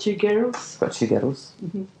you've got 2 girls? Got 2 girls.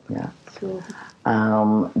 Mm-hmm. Yeah. So.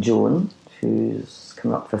 Joan, who's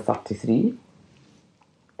coming up for 33.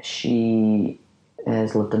 She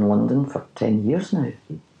has lived in London for 10 years now.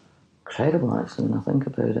 Incredible, actually, when I think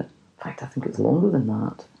about it. In fact, I think it's longer than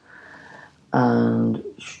that. And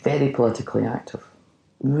she's very politically active.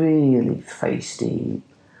 Really feisty,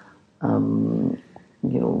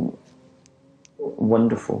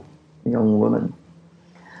 wonderful young woman.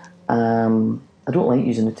 I don't like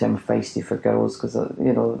using the term feisty for girls because,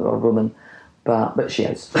 or women, but she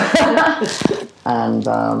is. and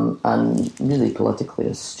really politically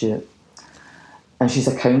astute. And she's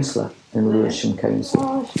a councillor in Lewisham Council.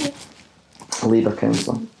 Oh, shit. Labour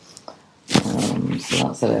councillor. So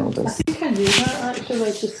that's her eldest. I think I knew that, actually.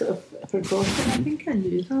 I just sort of forgot it. I think I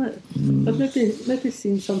knew that. I've maybe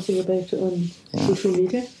seen something about it on social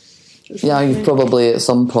media. Yeah, you probably at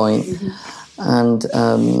some point. And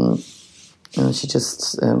she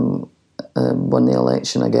just won the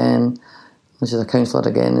election again. And she's a councillor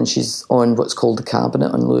again, and she's on what's called the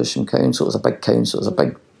cabinet on Lewisham Council. It was a big council. It was a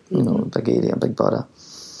big, big area, big borough.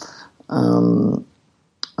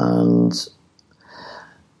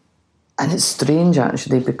 And it's strange,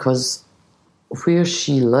 actually, because where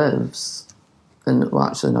she lives, in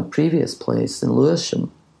her previous place in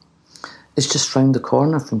Lewisham, is just round the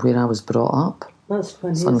corner from where I was brought up. That's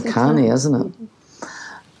funny. It's uncanny, isn't it?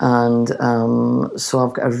 And so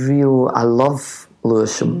I've got I love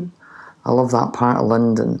Lewisham. I love that part of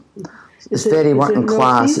London. It's very working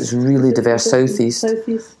class. It's really diverse. Southeast.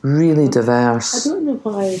 Really diverse. I don't know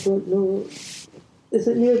why I don't know. Is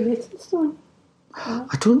it near Leytonstone?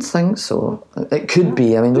 I don't think so. It could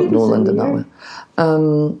be. I mean, I don't know London that way.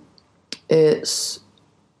 It's.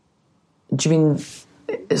 Do you mean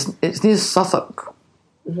it's near Suffolk?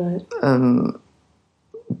 Right.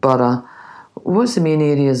 Borough. What's the main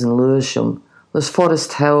areas in Lewisham? There's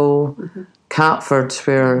Forest Hill, Catford,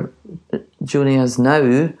 where Joni is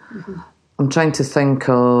now. I'm trying to think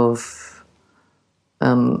of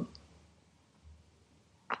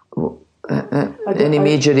any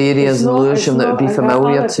major areas in Lewisham that would be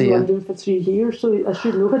familiar to you. I've lived in London for 3 years, so I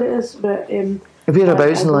should know what it is. But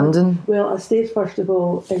whereabouts in London? Well, I stayed first of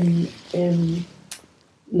all in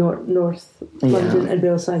North London in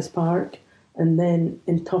Belsize Park, and then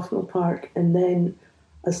in Tufnell Park, and then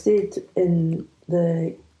I stayed in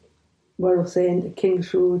the World's End,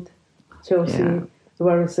 King's Road, Chelsea, the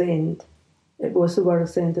World's End. It was the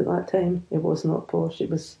World's End at that time. It was not posh.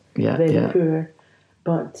 It was very poor.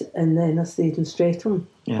 And then I stayed in Streatham.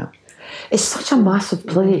 Yeah. It's such a massive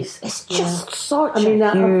place. It's just such a huge city.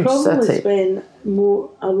 I probably spent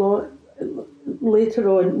a lot later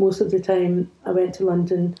on. Most of the time I went to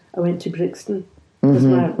London, I went to Brixton because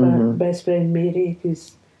my best friend Mary,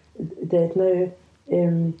 who's dead now,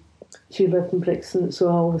 she lived in Brixton, so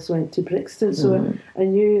I always went to Brixton. So I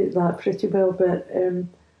knew that pretty well, but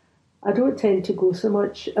I don't tend to go so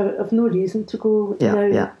much. I've no reason to go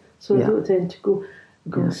now, so I don't tend to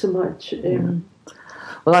go so much.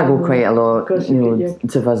 Well, I go quite a lot, to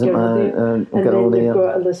visit my girl there. And then you've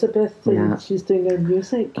got Elizabeth, and she's doing her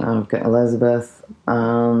music. I've got Elizabeth,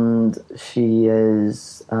 and she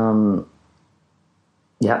is,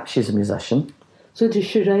 she's a musician. So does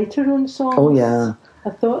she write her own songs? Oh, yeah. I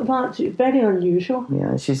thought that's very unusual.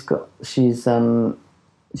 Yeah, she's a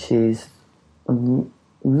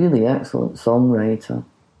really excellent songwriter.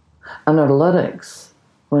 And her lyrics,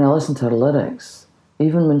 when I listen to her lyrics,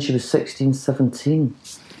 even when she was 16, 17,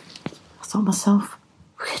 I thought to myself,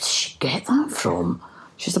 where did she get that from?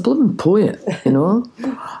 She's a blooming poet, but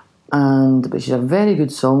she's a very good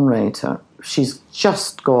songwriter. She's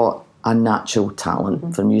just got a natural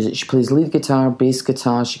talent for music. She plays lead guitar, bass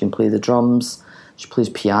guitar, she can play the drums. She plays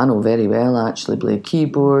piano very well, actually, play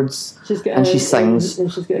keyboards, she sings.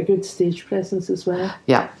 And she's got a good stage presence as well.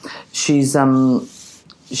 Yeah, she's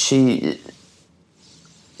she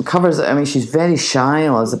covers it. I mean, she's very shy,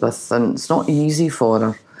 Elizabeth, and it's not easy for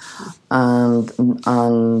her. And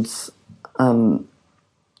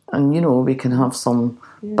we can have some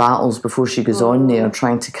battles before she goes on there,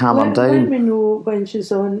 trying to calm her down. Let me know when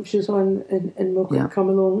she's on, and we'll come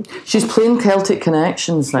along. She's playing Celtic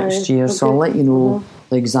Connections next year, so I'll let you know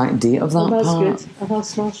the exact date of that that's part. Good.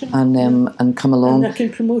 Smashing. And come along. And I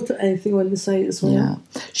can promote anything on the site as well. Yeah,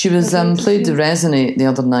 she was played the Resonate the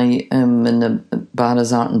other night in the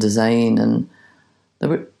Barra's Art and Design, and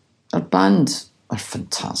her band are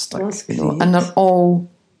fantastic. That's you know, great. and they're all,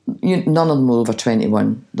 none of them are over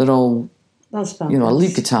 21. They're all, That's fabulous. you know, a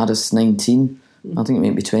lead guitarist's 19. I think it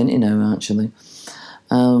might be 20 now, actually.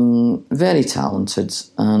 Very talented,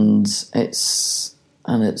 and it's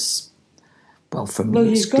well, for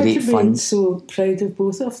me, it's you've got great to be fun. so proud of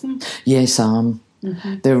both of them. Yes, I am.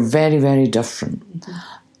 They're very, very different,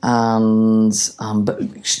 and but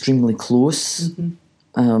extremely close.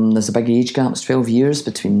 There's a big age gap, it's 12 years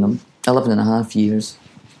between them, 11 and a half years.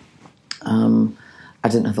 I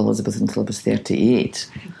didn't have Elizabeth until I was 38.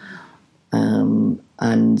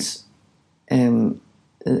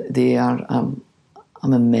 They are,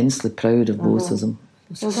 I'm immensely proud of both of them.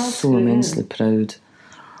 Well, that's so great. immensely proud.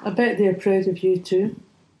 I bet they're proud of you too.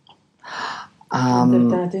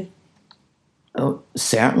 And their daddy. Oh,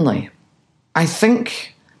 certainly. I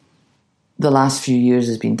think the last few years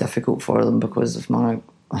has been difficult for them because of my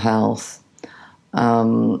health.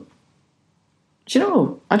 Do you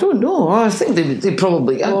know? I don't know. I think they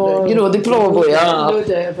probably, they probably are. No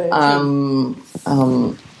doubt about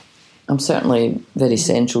it. I'm certainly very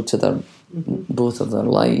central to their both of their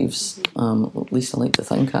lives. At least I like to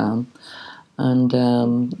think I am. And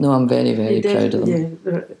no, I'm very, very proud of them.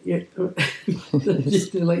 Yeah, I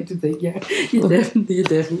just like to think, yeah, you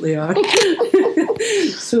definitely are.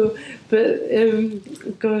 So,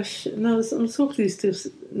 but gosh, no, I'm so pleased to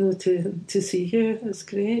see you. It's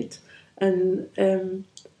great, and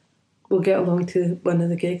we'll get along to one of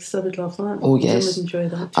the gigs. I would love that. Oh yes, I would enjoy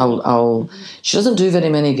that too. She doesn't do very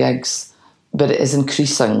many gigs, but it is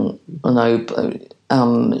increasing now.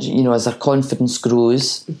 As her confidence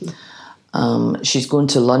grows. She's going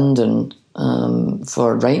to London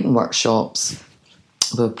for writing workshops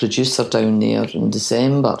with a producer down there in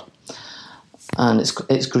December, and it's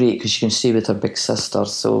great because she can stay with her big sister.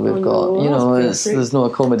 So we've there's no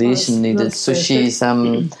accommodation needed. That's so she's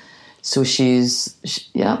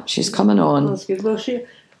coming on. That's good. Well,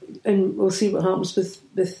 and we'll see what happens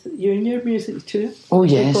with you and your music too. Oh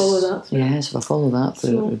yes, follow that through. Yes, if I follow that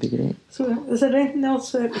through, it would be great. So, is there anything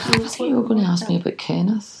else? I thought you were going to ask me about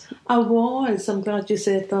Kenneth. I was. I'm glad you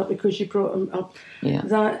said that because you brought him up. Yeah.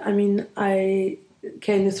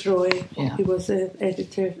 Kenneth Roy, who was the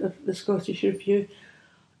editor of the Scottish Review.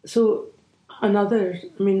 So, another,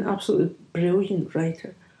 absolutely brilliant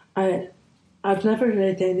writer. I've never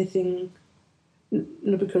read anything,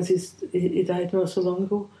 because he died not so long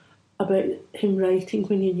ago, about him writing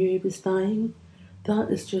when he knew he was dying. That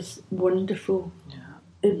is just wonderful. Yeah.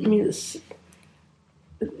 It's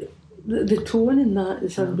the tone in that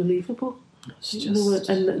is unbelievable. It's just...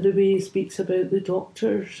 and the way he speaks about the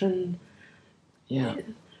doctors and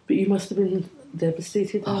but you must have been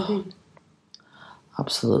devastated, Eileen.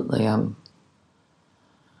 Absolutely. I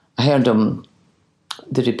heard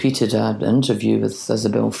they repeated an interview with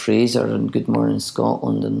Isabel Fraser on Good Morning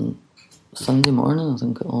Scotland on Sunday morning, I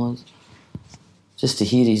think it was, just to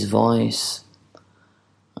hear his voice,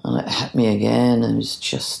 and it hit me again. It was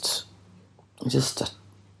just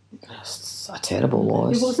a terrible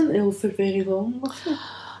loss. He wasn't ill for very long, was he?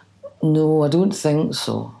 No, I don't think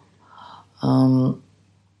so.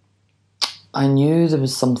 I knew there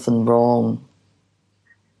was something wrong,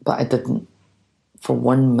 but I didn't for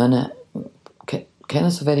 1 minute.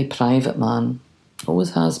 Kenneth's a very private man,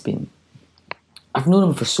 always has been. I've known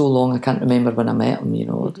him for so long, I can't remember when I met him,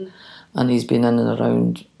 and he's been in and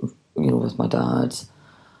around, with my dad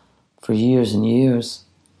for years and years.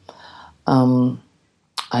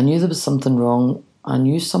 I knew there was something wrong. I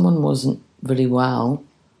knew someone wasn't very well,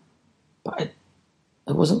 but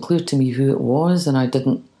it wasn't clear to me who it was, and I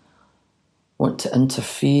didn't want to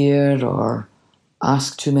interfere or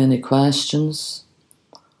ask too many questions,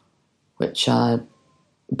 which I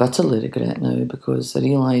bitterly regret now, because I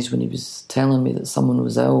realised when he was telling me that someone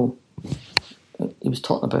was ill, he was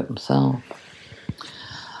talking about himself.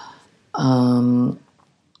 And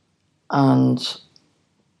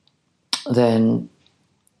then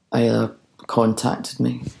Ella contacted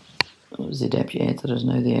me. It was the deputy editor, is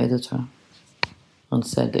now the editor, and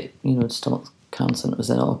said that stomach cancer, and it was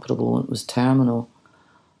inoperable, and it was terminal.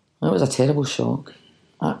 And it was a terrible shock.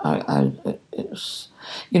 It was,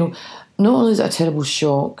 not only is it a terrible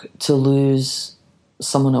shock to lose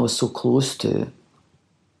someone I was so close to,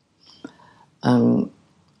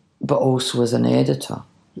 but also as an editor,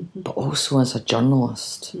 but also as a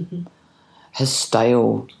journalist. His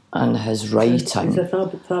style and his writing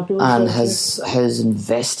and his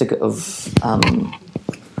investigative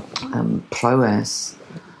prowess,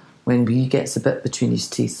 when he gets a bit between his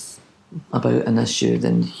teeth about an issue,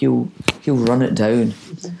 then he'll run it down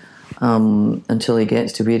until he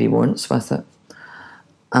gets to where he wants with it.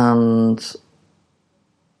 And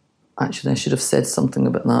actually, I should have said something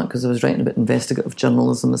about that because I was writing about investigative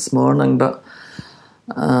journalism this morning, but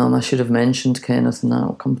I should have mentioned Kenneth, and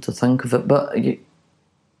I'll come to think of it. But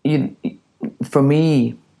for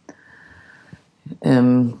me,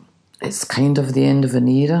 it's kind of the end of an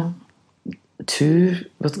era too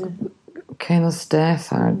with Kenneth's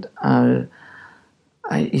death.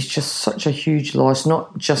 He's just such a huge loss,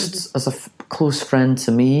 not just as a close friend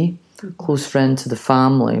to me, close friend to the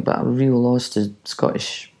family, but a real loss to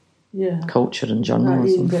Scottish culture and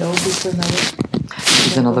journalism. He was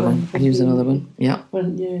another one. He was another one. Yeah.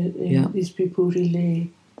 These people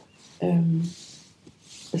really,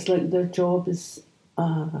 it's like their job is,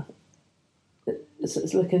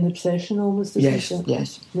 it's like an obsession almost. Yes.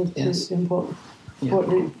 Important.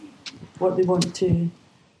 What they want to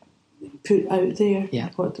put out there. Yeah.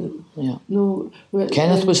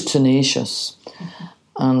 Kenneth was tenacious,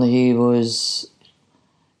 and he was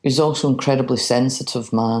also an incredibly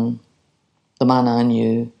sensitive man. The man I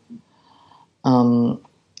knew, and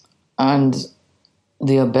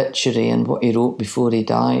the obituary and what he wrote before he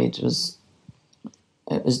died was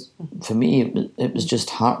for me. It was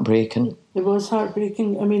just heartbreaking. It was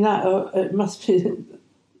heartbreaking. I mean, it must be.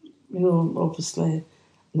 Obviously,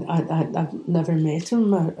 I've never met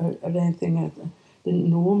him or anything. I didn't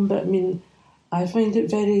know him, but I mean, I find it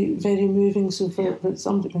very, very moving. So for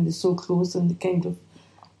somebody when they're so close and kind of,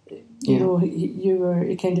 he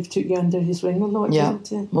kind of took you under his wing a lot, didn't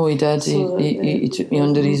he? Oh, he did. So, he took me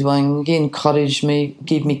under his wing. He encouraged me,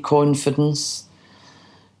 gave me confidence.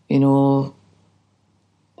 Well,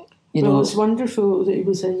 it's wonderful that he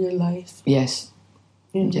was in your life. Yes.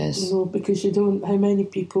 Yes. Because you don't. How many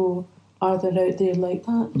people are there out there like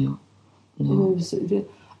that? No.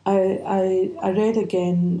 I read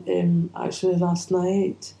again actually last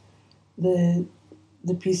night the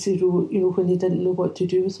piece he wrote. When he didn't know what to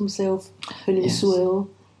do with himself, when he was so ill,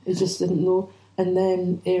 he just didn't know. And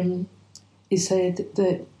then he said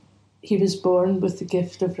that he was born with the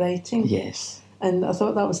gift of writing. Yes. And I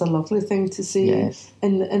thought that was a lovely thing to say. Yes.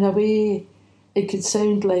 And in a way, it could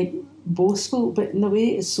sound like boastful, but in a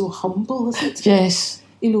way it's so humble, isn't it? Yes.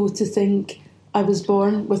 To think I was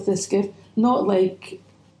born with this gift, not like,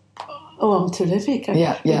 oh, I'm terrific.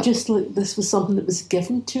 But just like this was something that was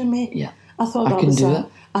given to me. Yeah. I thought that was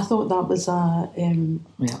a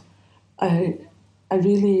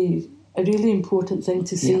really important thing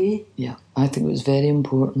to say. Yeah, I think it was very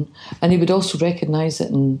important, and he would also recognise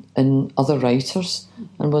it in other writers,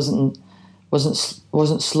 and wasn't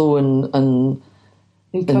slow in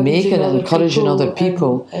making it, encouraging other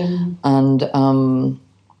people, and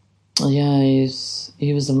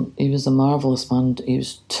he was a marvellous man. He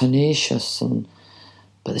was tenacious and,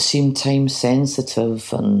 but at the same time,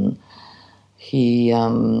 sensitive, and he.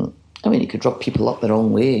 he could rub people up the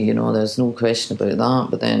wrong way, there's no question about that,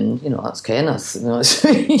 but then, that's Kenneth, Anyway,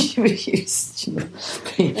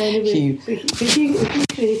 he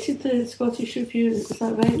created the Scottish Review, is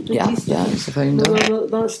that right? He's the founder. Well,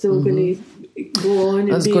 that's still going to go on.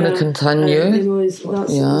 That's going to continue. So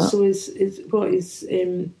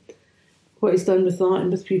what he's done with that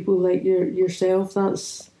and with people like yourself,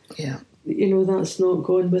 that's... Yeah. That's not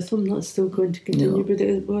gone with him. That's still going to continue. But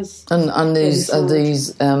it was and these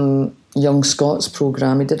Young Scots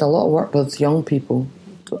programme. He did a lot of work with young people.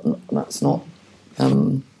 That's not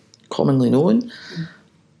commonly known.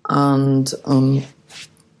 And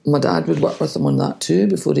my dad would work with him on that too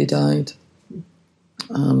before he died.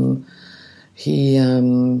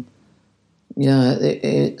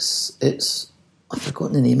 It's I've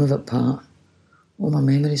forgotten the name of it, Pat. Oh, my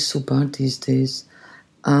memory's so bad these days.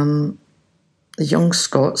 The Young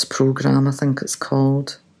Scots programme, I think it's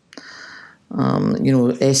called.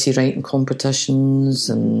 Essay writing competitions,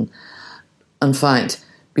 and in fact,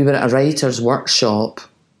 we were at a writer's workshop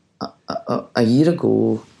a year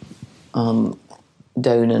ago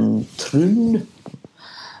down in Troon,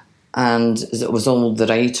 and it was all the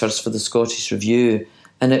writers for the Scottish Review,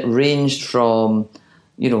 and it ranged from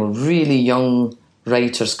really young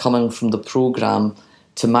writers coming from the programme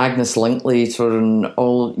to Magnus Linklater and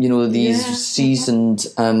all, these seasoned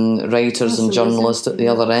writers and journalists at the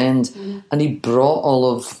other end. Yeah. And he brought all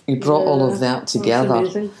of that together.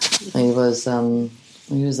 He was an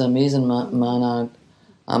amazing man.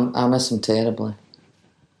 I miss him terribly.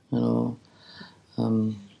 However,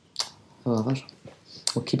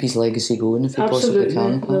 we'll keep his legacy going if he possibly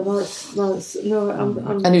can.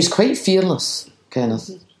 And he was quite fearless,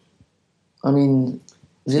 Kenneth. I mean,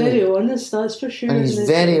 really. Very honest, that's for sure. And he's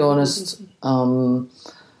very honest. He's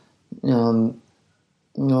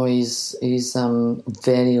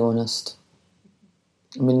very honest.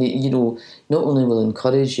 I mean, not only will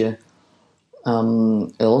encourage you,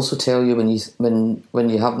 He'll also tell you when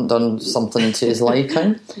you haven't done something to his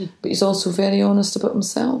liking, but he's also very honest about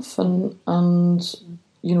himself, and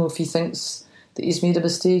you know, if he thinks that he's made a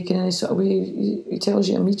mistake in any sort of way, he tells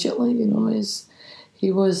you immediately. You know,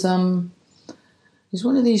 he's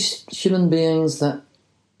one of these human beings that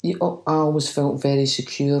I always felt very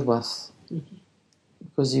secure with,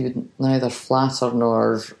 because he would neither flatter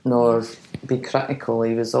nor be critical.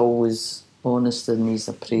 He was always honest in his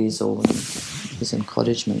appraisal and his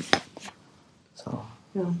encouragement. So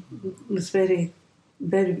yeah, it was very,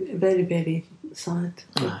 very, very, very sad.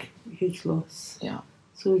 Like, huge loss. Yeah.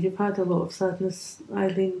 So you've had a lot of sadness,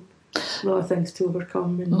 Eileen. A lot of things to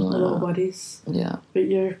overcome and a lot of worries. Yeah. But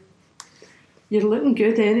you're looking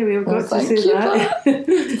good anyway. I've got to say that.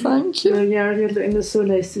 Thank you. You're looking. It's so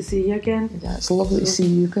nice to see you again. Yeah, it's lovely to see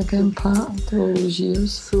you again, Pat, after all those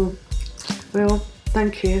years. So, well,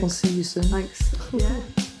 thank you. We'll see you soon. Thanks. Yeah.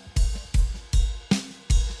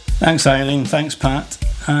 Thanks, Eileen. Thanks, Pat.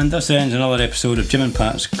 And this ends another episode of Jim and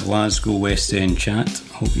Pat's Glasgow West End chat.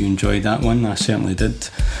 Hope you enjoyed that one. I certainly did.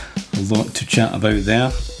 A lot to chat about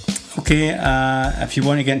there. Okay, if you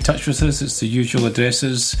want to get in touch with us, it's the usual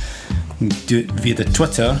addresses. You can do it via the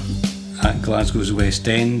Twitter at Glasgow's West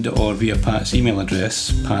End, or via Pat's email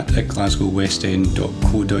address,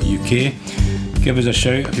 pat@glasgowwestend.co.uk. Give us a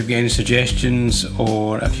shout if you've got any suggestions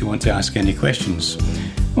or if you want to ask any questions.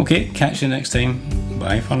 Okay, catch you next time.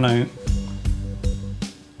 Bye for now.